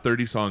top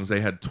 30 songs, they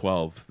had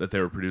 12 that they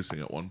were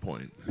producing at one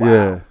point.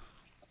 Yeah,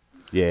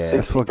 Yeah,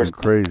 that's fucking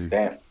crazy.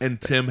 Damn.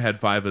 And Tim had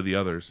 5 of the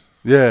others.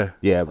 Yeah,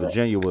 yeah.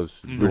 Virginia was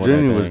doing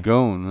Virginia that was thing.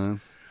 going, man.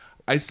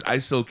 I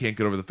still can't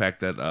get over the fact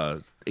that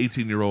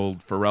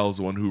 18-year-old Pharrell's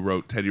the one who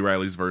wrote Teddy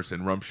Riley's verse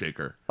in Rump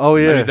Shaker. Oh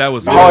yeah, I mean, that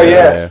was Oh,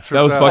 yeah.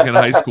 that was fucking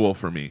high school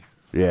for me.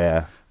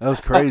 Yeah, That was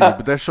crazy.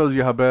 But that shows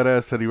you how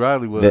badass Teddy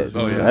Riley was. that,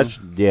 Oh,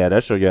 yeah.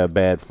 that showed you how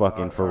bad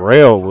fucking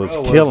Pharrell was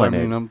killing I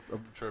it, mean, I'm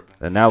tripping.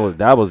 and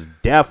that was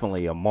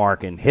definitely a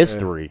mark in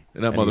history.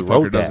 And that he motherfucker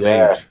wrote doesn't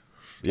that. age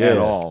Yeah. at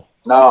all.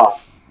 No,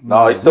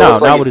 he still No,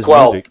 looks not like with he's his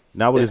 12. music.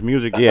 Not with his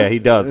music. Yeah, he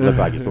does look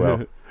like he's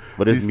 12,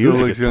 but his He still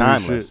music looks is young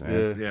as timeless. shit,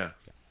 Man. Yeah.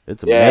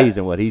 It's Yeah.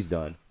 amazing what he's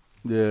done.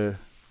 Yeah,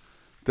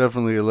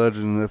 definitely a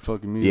legend in that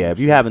fucking music. Yeah, if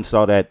you haven't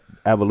saw that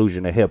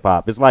evolution of hip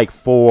hop, it's like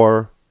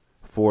four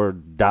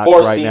dots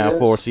 4 right now, seasons.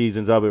 4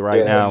 seasons of it right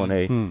Yeah. now,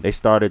 and they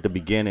start at the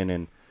beginning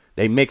and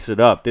they mix it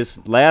up. This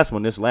last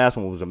one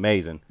was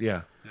amazing.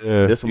 Yeah.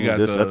 Yeah. This one, You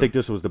got I think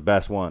this was the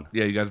best one.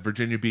 Yeah, you got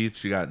Virginia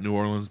Beach, you got New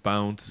Orleans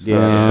Bounce. Yeah,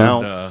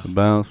 and, Bounce. The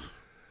bounce.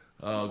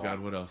 Oh, God,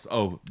 what else?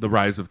 Oh, The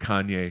Rise of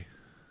Kanye.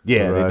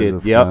 Yeah, The they Rise did.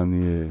 of Yep.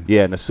 Kanye.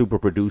 Yeah, and the super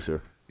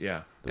producer.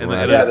 Yeah. The And,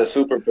 Rise and, Yeah, the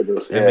super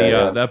producer. and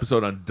Yeah, the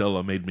episode on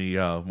Dilla made me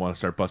want to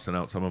start busting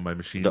out some of my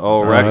machines. The and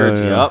old start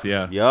records. making yeah. stuff.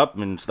 Yeah. Yep,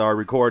 and start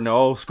recording the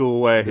old school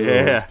way.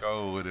 Yeah.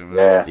 Go with it, man.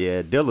 yeah.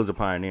 Yeah, Dilla's a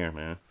pioneer,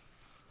 man.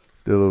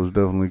 Dilla was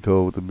definitely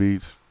cold with the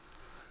beats.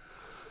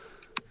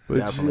 But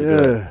Definitely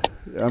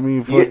yeah, I mean,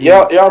 Y- fucking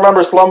y'all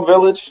remember Slum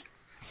Village?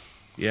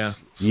 Yeah.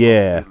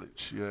 Yeah.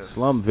 yes.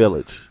 Slum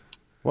Village.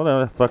 What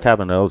the fuck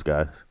happened to those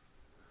guys?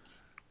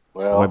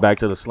 Well, Went back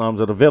to the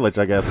slums of the village,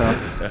 I guess,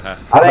 huh?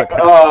 I think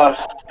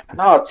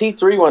no,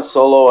 T3 went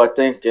solo, I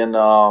think, and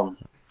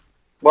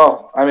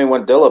well, I mean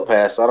when Dilla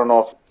passed, I don't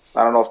know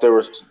if they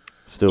were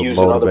Still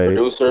using other motivated.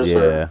 producers. Yeah.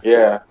 Or,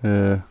 yeah.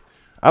 Yeah.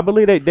 I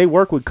believe they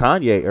worked with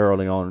Kanye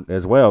early on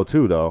as well,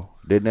 too, though,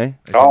 didn't they?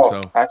 I think Oh,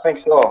 so. I think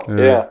so. Yeah.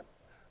 Yeah.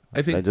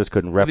 I think They just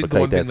couldn't I think the replicate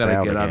one thing that that I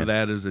sound get out of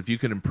again. that is if you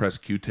can impress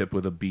Q-Tip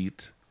with a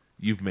beat,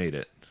 you've made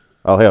it.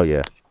 Oh, hell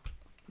yeah.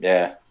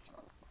 Yeah.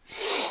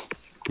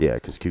 Yeah,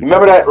 because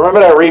Remember that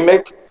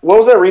remix? What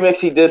was that remix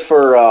he did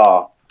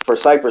for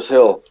Cypress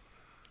Hill?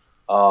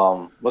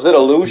 Was it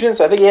Illusions?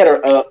 I think he had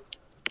a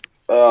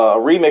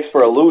remix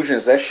for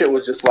Illusions. That shit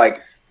was just like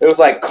it was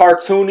like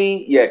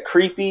cartoony yet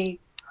creepy.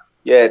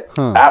 Yet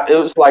it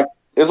was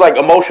like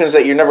emotions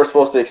that you're never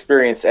supposed to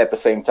experience at the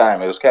same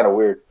time. It was kind of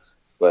weird,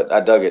 but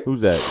I dug it.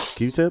 Who's that?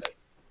 Q-Tip?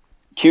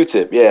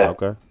 Q-Tip, yeah.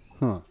 Okay.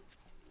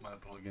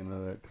 Might plug into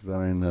that because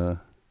I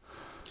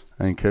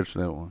ain't catch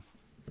that one.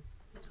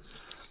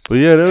 But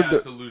yeah,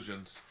 it's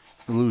Illusions.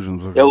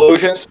 Illusions. Okay.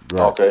 Illusions.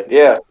 Right. Okay,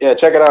 yeah.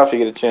 Check it out if you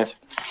get a chance.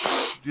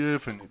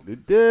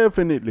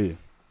 Definitely.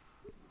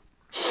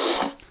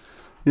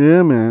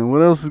 Yeah, man.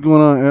 What else is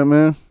going on,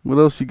 Ant-Man? What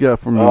else you got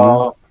for me,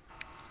 man?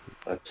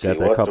 Let's see, Got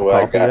that what cup do of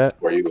I coffee got yet?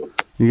 for you?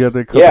 You got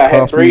that cup Yeah, I of had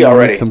coffee? 3 You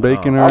already. made some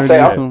bacon I'll already? say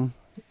or I'm- something?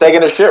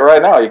 Taking a shit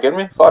right now. You kidding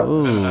me? Fuck.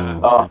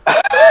 Ooh.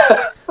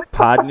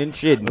 Podding and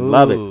shit.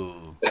 Love it. Ooh.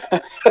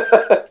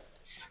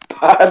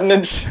 Podding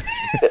and shit.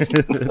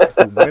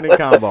 Winning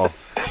combo.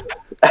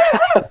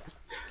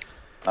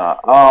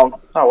 Oh,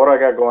 what do I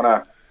got going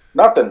on?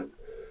 Nothing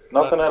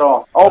at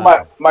all. Oh,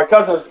 my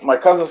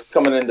cousin's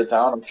coming into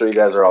town. I'm sure you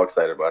guys are all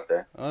excited about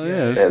that. Oh,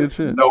 yeah, that's good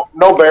shit.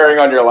 No bearing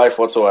on your life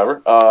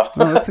whatsoever. No,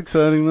 that's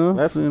exciting, though.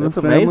 That's Seeing the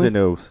amazing family.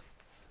 news.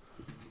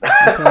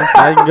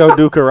 I can go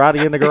do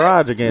karate in the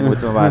garage again with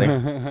somebody.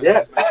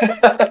 Yeah.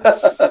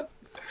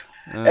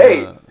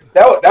 Hey,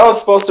 that was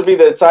supposed to be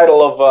the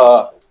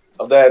title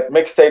of that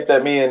mixtape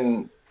that me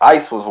and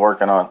Ice was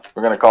working on.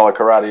 We're gonna call it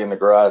Karate in the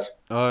Garage.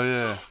 Oh,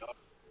 yeah.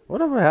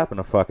 Whatever happened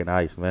to fucking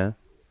Ice, man?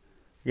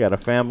 You got a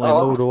family and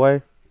Oh. moved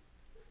away?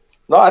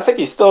 No, I think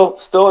he's still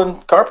in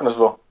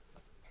Carpentersville.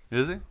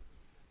 Is he?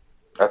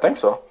 I think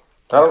so.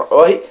 I don't know.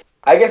 Well,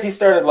 I guess he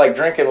started like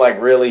drinking like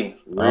really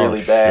Oh,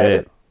 bad.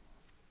 shit.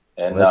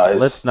 And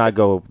let's not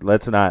go.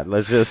 Let's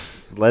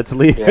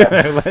leave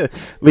Yeah.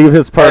 leave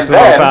his personal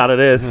then- out of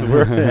this.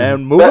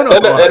 And moving and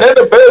on. then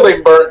the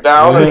building burnt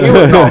down, and he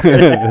was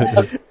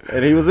gone.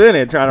 And he was in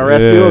it trying to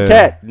rescue a Yeah.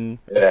 cat. And,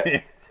 Yeah.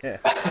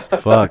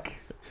 Fuck.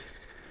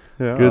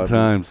 yeah, Good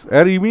times.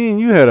 Eddie, me and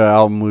you had an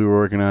album we were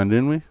working on,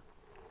 didn't we?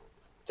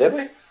 Did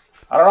we?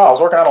 I don't know. I was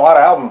working on a lot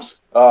of albums.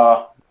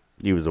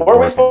 He was a What were we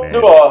working supposed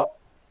man. to do?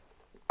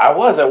 I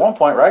was at one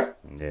point, right?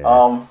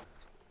 Yeah.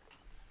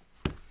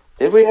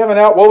 Did we have an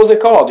album? What was it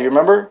called? Do you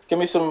remember? Give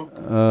me some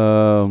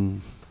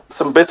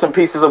bits and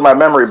pieces of my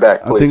memory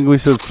back, I please. think we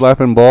said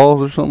Slapping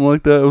Balls or something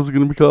like that. It was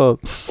going to be called.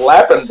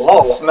 Slapping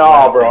balls.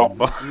 No, bro.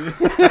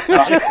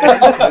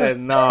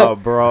 No,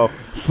 bro.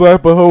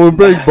 Slap a hoe and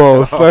break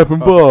balls. Slapping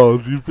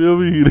balls. You feel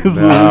me? This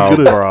is what No, we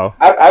gonna- bro.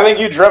 I think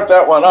you dreamt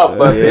that one up,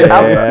 but Yeah,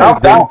 I'm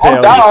down. didn't I'm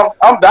tell down.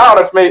 I'm down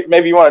if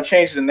maybe you want to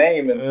change the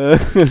name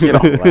and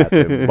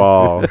Slapping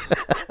balls.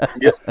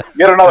 get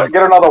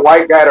another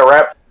white guy to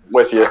rap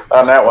with you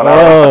on that one.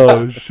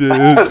 Oh,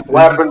 shit.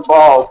 Slapping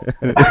balls.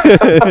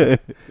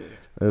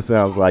 That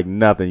sounds like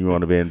nothing you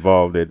want to be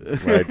involved in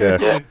right there.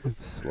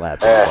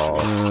 Slapping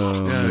balls.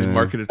 Oh, Yeah, man.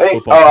 marketed Hey,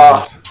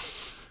 football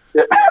players.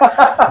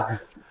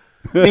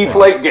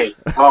 Deflategate.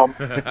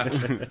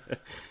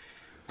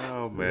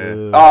 Oh,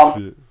 man.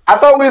 Shit. I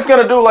thought we was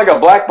gonna do like a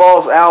Black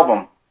Balls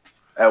album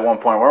at one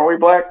point, weren't we?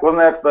 Black? Wasn't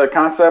that the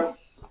concept?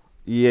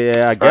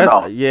 Yeah, I guess.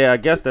 no? Yeah, I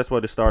guess that's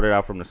what it started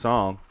out from the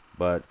song.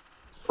 But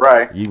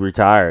Right. you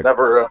retired.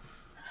 Never.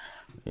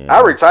 Yeah.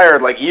 I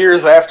retired like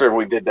years after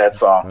we did that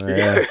song.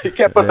 Yeah. You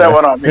can't put that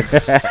one on me.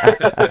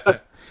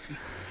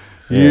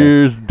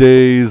 Years,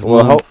 days,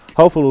 Well, months.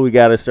 hopefully we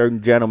got a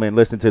certain gentleman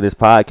listen to this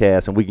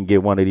podcast and we can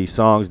get one of these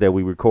songs that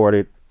we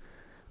recorded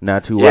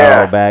not too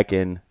Yeah. long back,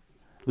 and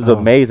it was an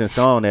amazing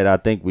song that I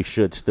think we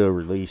should still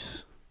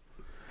release.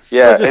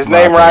 Yeah, That's just his my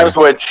name opinion. rhymes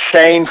with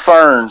Shane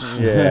Ferns.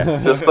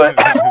 Yeah, Just like,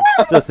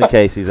 just in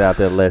case he's out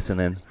there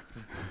listening.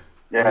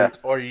 yeah,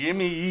 Or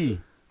Yimmy E.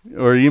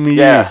 Or Yimmy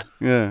Yeah.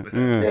 E. Yeah.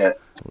 Yeah. yeah,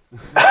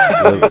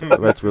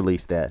 Let's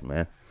release that,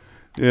 man.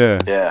 Yeah.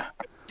 yeah,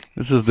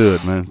 Let's just do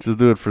it, man. Just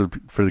do it for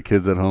the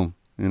kids at home.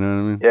 You know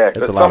what I mean? yeah. It's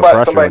a 'cause lot of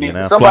pressure somebody on you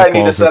now. somebody Black need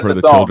to balls are set for the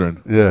the tone.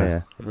 children.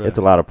 Yeah. Yeah, it's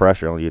a lot of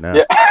pressure on you now.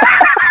 Yeah.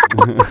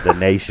 The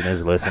nation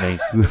is listening.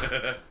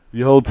 The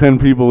whole 10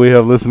 people we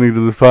have listening to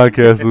this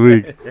podcast a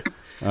week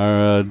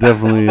are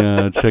definitely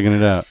checking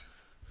it out.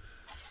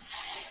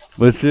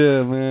 But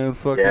yeah, man,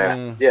 fucking.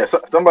 Yeah, yeah. So,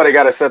 somebody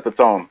got to set the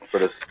tone for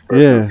this. For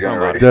Yeah, this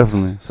generation.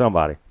 definitely,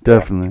 Somebody.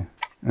 definitely.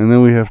 And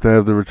then we have to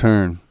have the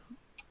return.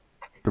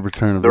 The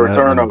return of The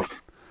return Batman.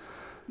 of.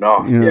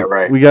 No, You know, yeah,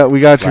 right. We got you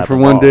Slap for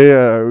the one balls. day,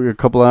 a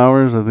couple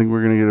hours. I think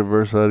we're gonna get a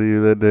verse out of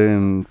you that day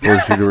and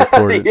force you to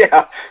record it.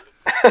 yeah,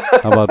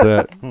 How about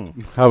that?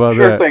 How about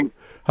sure that? thing.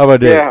 How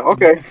about that? Yeah,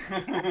 okay.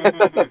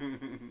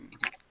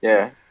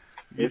 Yeah.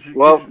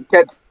 Well,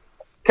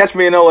 catch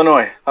me in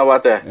Illinois. How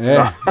about that?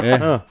 Yeah, yeah.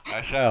 Huh.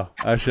 I shall.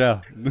 I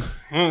shall.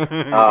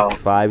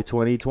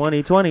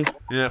 5/20/2020.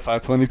 Yeah,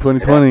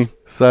 5/20/2020.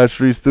 Side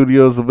Street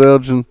Studios of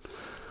Belgium.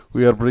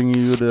 We are bringing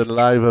you the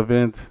live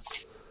event.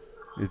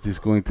 It is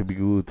going to be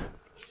good.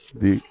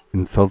 The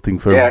insulting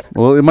film. Yeah.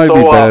 Well, it might So,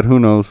 be bad. Who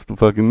knows? The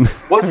fucking.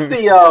 What's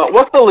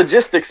the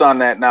logistics on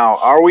that now?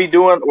 We're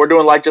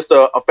doing like just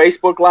a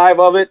Facebook live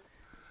of it,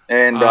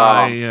 and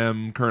I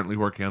am currently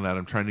working on that.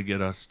 I'm trying to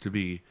get us to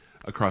be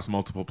across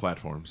multiple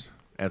platforms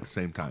at the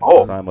same time.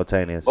 Oh.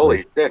 Simultaneously.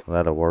 holy shit!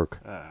 That'll work.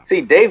 See,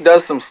 Dave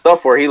does some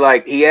stuff where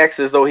he acts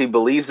as though he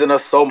believes in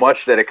us so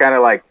much that it kind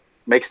of like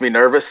makes me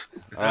nervous.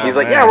 He's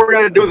like, yeah, we're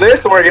gonna do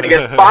this, and we're gonna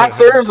get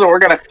sponsors, and we're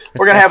gonna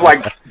have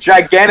like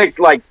gigantic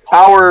like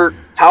towers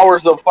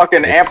of fucking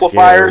It's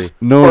amplifiers scary.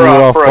 No, for we're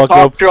all a fuck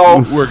talk ups.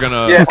 show. We're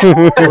gonna Yeah.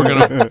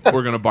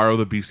 we're gonna borrow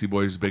the Beastie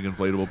Boys' big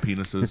inflatable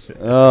penises.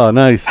 Oh,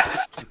 nice.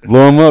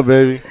 Blow them up,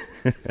 baby.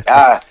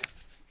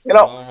 You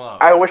know,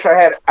 I wish I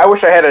had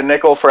a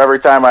nickel for every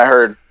time I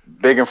heard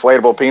big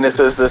inflatable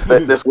penises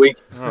this week.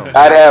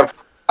 I'd have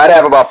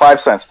about 5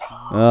 cents.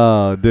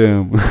 Oh,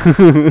 damn.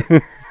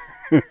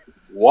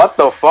 What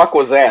the fuck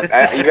was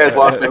that? You guys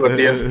lost me with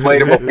the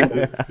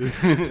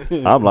inflatable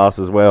penis. I'm lost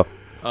as well.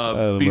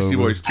 don't Beastie know,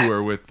 Boys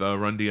tour with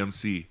Run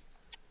DMC.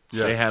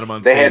 They had them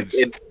on They stage.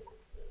 had it.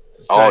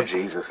 Oh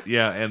Jesus!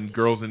 Yeah, and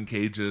Girls in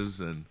Cages,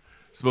 and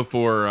it's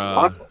before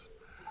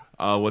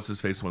what's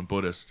his face went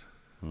Buddhist.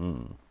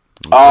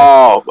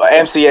 Oh,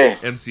 MCA.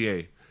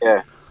 MCA.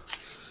 Yeah.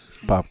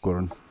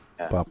 Popcorn.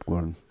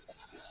 Popcorn.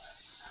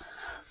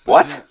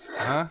 What?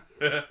 Huh?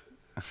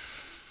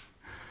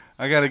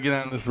 I gotta get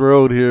on this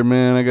road here,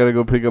 man. I gotta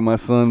go pick up my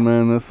son,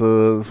 man. That's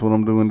what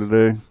I'm doing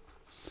today.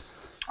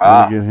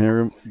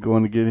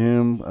 Going to get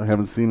him. I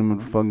haven't seen him in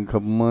a fucking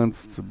couple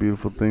months. It's a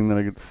beautiful thing that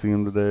I get to see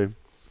him today.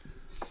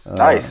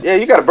 Nice. Yeah,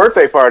 you got a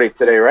birthday party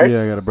today, right?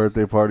 Yeah, I got a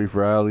birthday party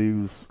for Allie,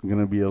 who's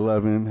gonna be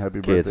 11.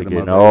 Happy Kids birthday are to my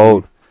getting baby.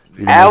 old.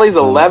 Even though Allie's she's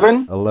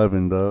 11?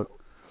 11, dog.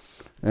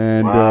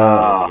 And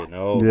Wow. Getting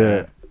old, yeah,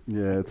 man.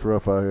 yeah, it's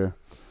rough out here.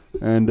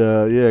 And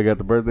yeah, I got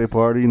the birthday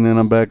party, and then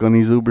I'm back on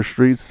these Uber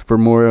streets for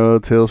more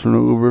Tales from the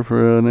Uber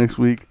for next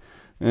week.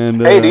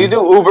 And hey, do you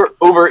do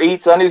Uber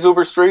Eats on these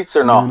Uber streets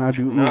or no? Man, I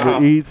do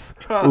Uber Eats,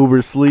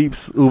 Uber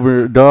Sleeps,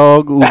 Uber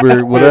Dog,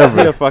 Uber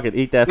whatever. He'll fucking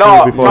eat that No,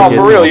 food before no, he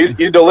gets for real. home.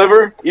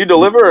 You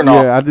deliver or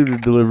no? Yeah, I do the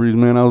deliveries,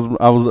 man. I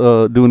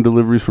was doing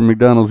deliveries from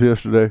McDonald's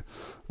yesterday.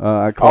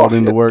 I called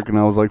into work and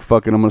I was like,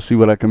 "Fuck it, I'm gonna see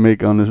what I can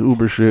make on this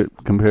Uber shit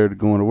compared to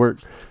going to work."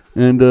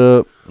 And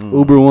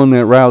Uber won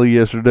that rally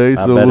yesterday,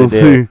 so we'll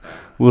see.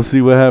 We'll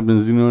see what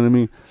happens. You know what I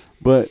mean?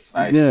 But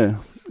Nice. yeah,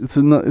 it's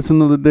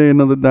another day,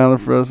 another dollar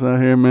for us out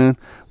here, man.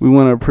 We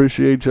want to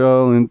appreciate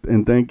y'all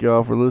and thank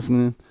y'all for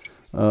listening.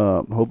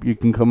 Hope you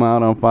can come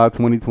out on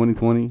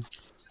 5/20/2020.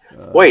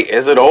 Wait,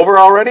 is it over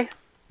already?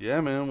 Yeah,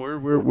 man,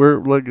 we're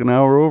like an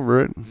hour over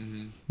it.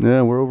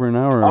 Yeah, we're over an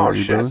hour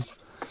already, shit. brother.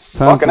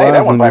 Time Fucking A,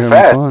 that flies went when you're by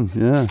having fast.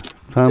 fun. Yeah,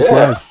 time Yeah.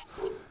 flies.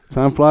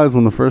 Time flies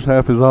when the first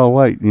half is all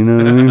white. You know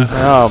what I mean?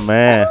 Oh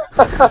man.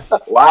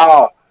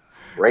 Wow,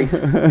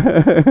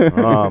 racist.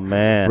 Oh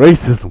man.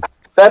 Racism.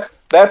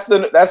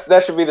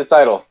 That should be the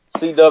title.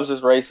 C-Dubs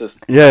is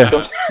racist. Yeah,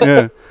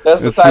 yeah.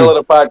 That's the That's title true.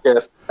 of the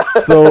podcast.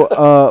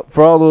 So,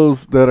 for all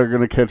those that are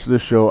gonna catch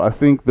this show, I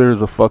think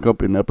there's a fuck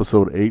up in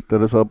episode 8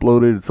 that is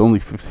uploaded. It's only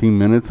 15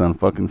 minutes on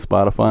fucking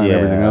Spotify and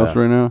everything Yeah. else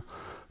right now.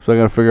 So I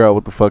gotta figure out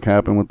what the fuck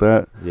happened with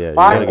that. Yeah. you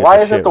Why gotta get why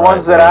your is it shit the right,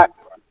 ones bro.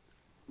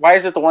 why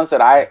is it the ones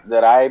that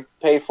I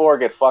pay for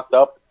get fucked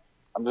up?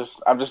 I'm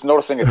just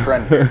noticing a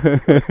trend here.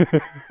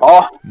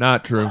 Oh,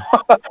 Not true.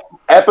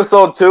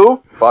 episode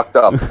 2 fucked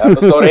up.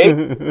 Episode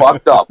 8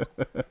 fucked up.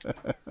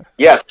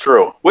 Yes,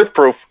 true. With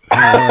proof.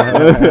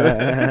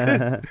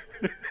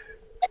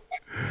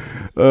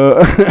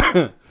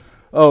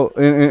 Oh,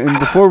 and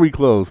before we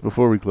close,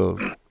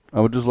 I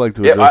would just like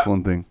to Yeah, address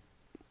one thing.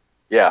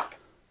 Yeah.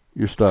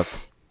 You're stuck.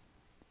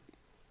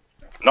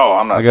 No,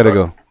 I'm not. I gotta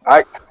stuck. go.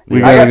 I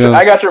We I gotta got go.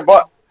 I got your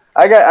boss.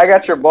 I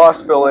got your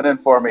boss filling in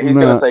for me. He's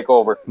No. gonna take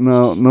over.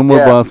 No more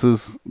Yeah.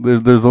 bosses.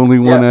 There's only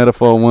one Yeah.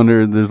 Adafall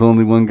Wonder. There's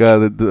only one guy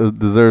that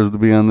deserves to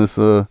be on this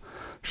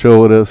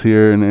show with us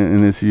here,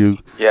 and it's you.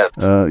 Yes.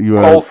 You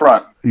are. Cold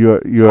front. You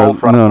are. Cold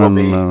front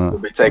No, will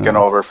be taking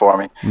over for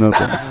me. No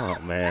thanks. Oh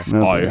man.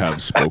 No I thanks.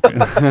 have spoken.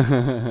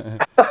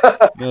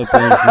 No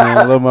thanks, man.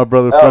 I love my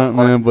brother That was Front,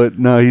 man, but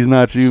no, he's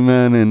not you,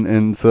 man,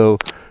 and so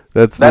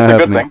that's That's not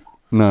a good happening. thing.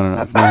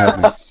 No, it's not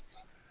happening.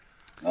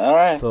 All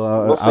right.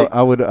 So We'll see.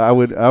 I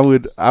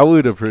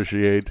would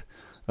appreciate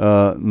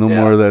no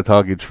more of that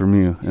talkage from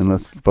you, and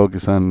let's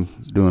focus on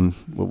doing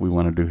what we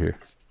want to do here.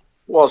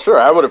 Well, sure.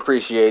 I would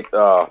appreciate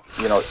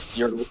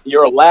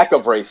your lack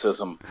of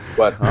racism,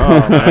 but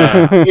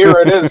here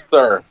it is,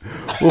 sir.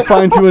 We'll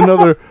find you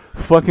another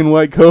fucking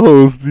white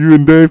co-host. You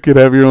and Dave could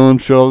have your own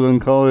show and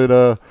call it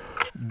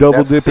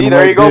Double Dipping See, there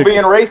White you go, Dicks.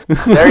 being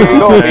racist. There you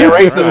go, being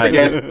racist Right,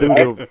 just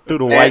again. threw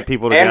the white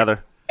people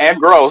together. And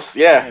gross,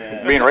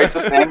 yeah. Being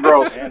racist and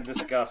gross. And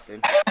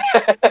disgusting.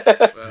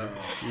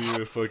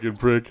 You fucking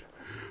prick.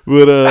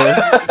 But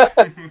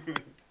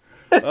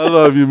I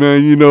love you,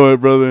 man. You know it,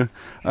 brother.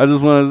 I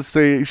just want to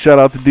say shout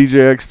out to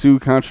DJ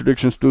X2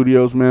 Contradiction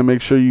Studios, man.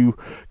 Make sure you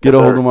get Yes, a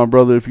hold sir. of my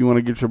brother if you want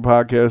to get your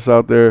podcast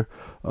out there.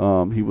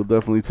 He will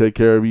definitely take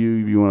care of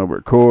you if you want to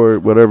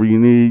record whatever you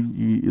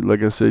need.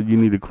 Like I said, you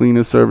need a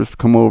cleaning service to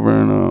come over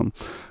and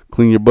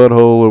clean your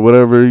butthole or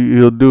whatever.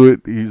 He'll do it.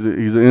 He's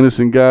an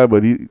innocent guy,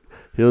 but he'll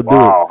do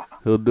Wow. it.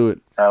 He'll do it.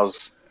 That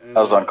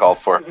was uncalled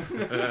for.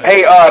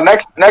 Hey,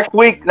 next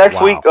week,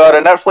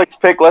 the Netflix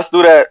pick. Let's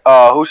do that.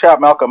 Who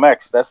Shot Malcolm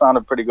X? That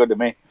sounded pretty good to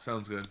me.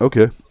 Sounds good.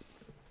 Okay.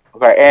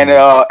 Okay, and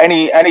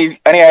any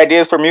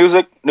ideas for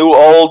music? New,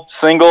 old,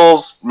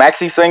 singles,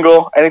 maxi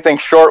single, anything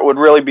short would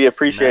really be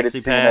appreciated.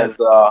 Maxi Seeing pad. as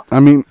I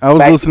mean, I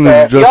was Maxi listening to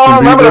Pad. Justin Y'all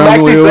remember Bieber the on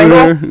the way Maxi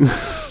over here.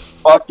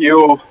 fuck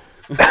you.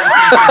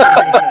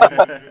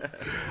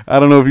 I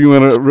don't know if you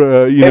want to,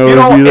 review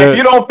If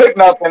you don't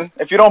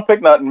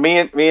pick nothing, me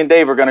and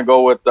Dave are gonna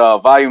go with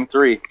Volume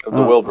 3 of the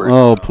Wilburys.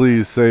 Oh,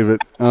 please save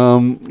it.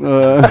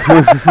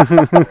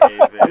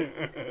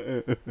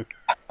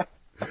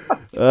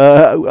 I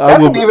That's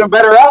will. an even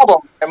better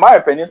album, in my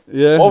opinion.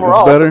 Yeah,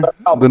 overall, it's it's a better better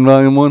album. than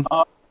Volume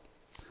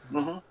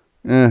 1.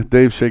 Yeah,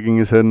 Dave's shaking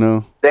his head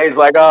no. Dave's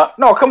like,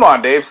 no, come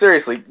on, Dave.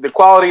 Seriously, the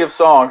quality of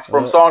songs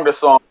from song to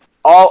song,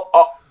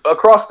 all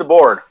across the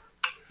board.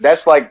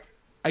 That's like,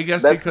 I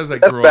guess That's- because I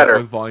that's grew better.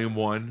 up with Volume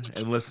 1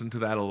 and listened to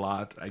that a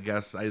lot, I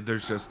guess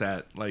there's just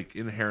that like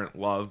inherent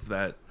love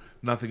that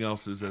nothing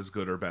else is as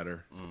good or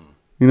better.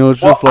 You know, it's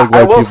just Well, like I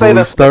white will people. say We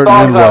the start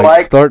and songs end I white.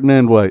 like- Start and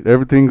end white.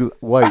 Everything's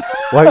white.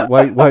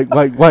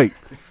 White.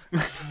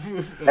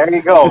 there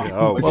you go.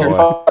 Oh, With your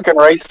boy. fucking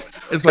race.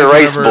 It's The like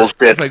race whenever,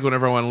 bullshit. it's like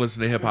whenever I want to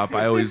listen to hip hop,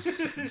 I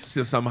always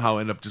somehow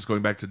end up just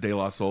going back to De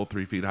La Soul,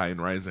 3 Feet High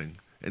and Rising,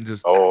 and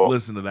just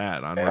listen to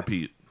that on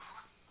repeat.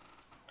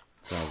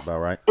 Sounds about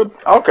right.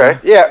 Okay,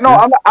 yeah.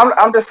 No,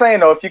 I'm just saying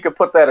though, if you could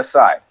put that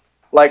aside,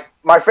 like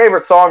my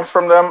favorite songs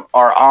from them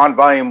are on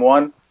Volume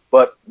 1,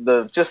 but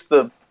the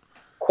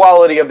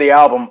quality of the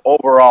album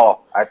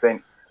overall, I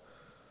think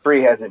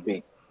 3 has it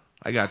beat.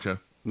 I gotcha.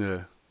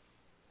 Yeah.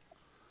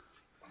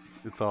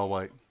 It's all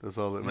white. That's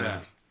all that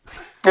matters.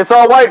 It's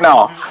all white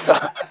now.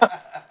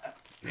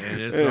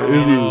 And It's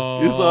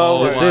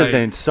all This white. is the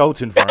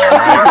insulting firm,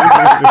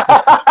 right?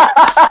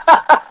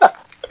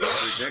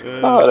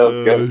 Oh, that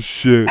was good.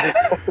 Shit.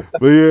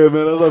 But yeah,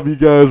 man, I love you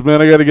guys,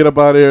 man. I got to get up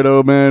out of here,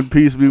 though, man.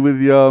 Peace be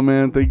with y'all,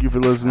 man. Thank you for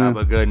listening. Have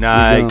a good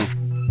night. We're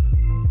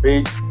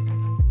done. Peace.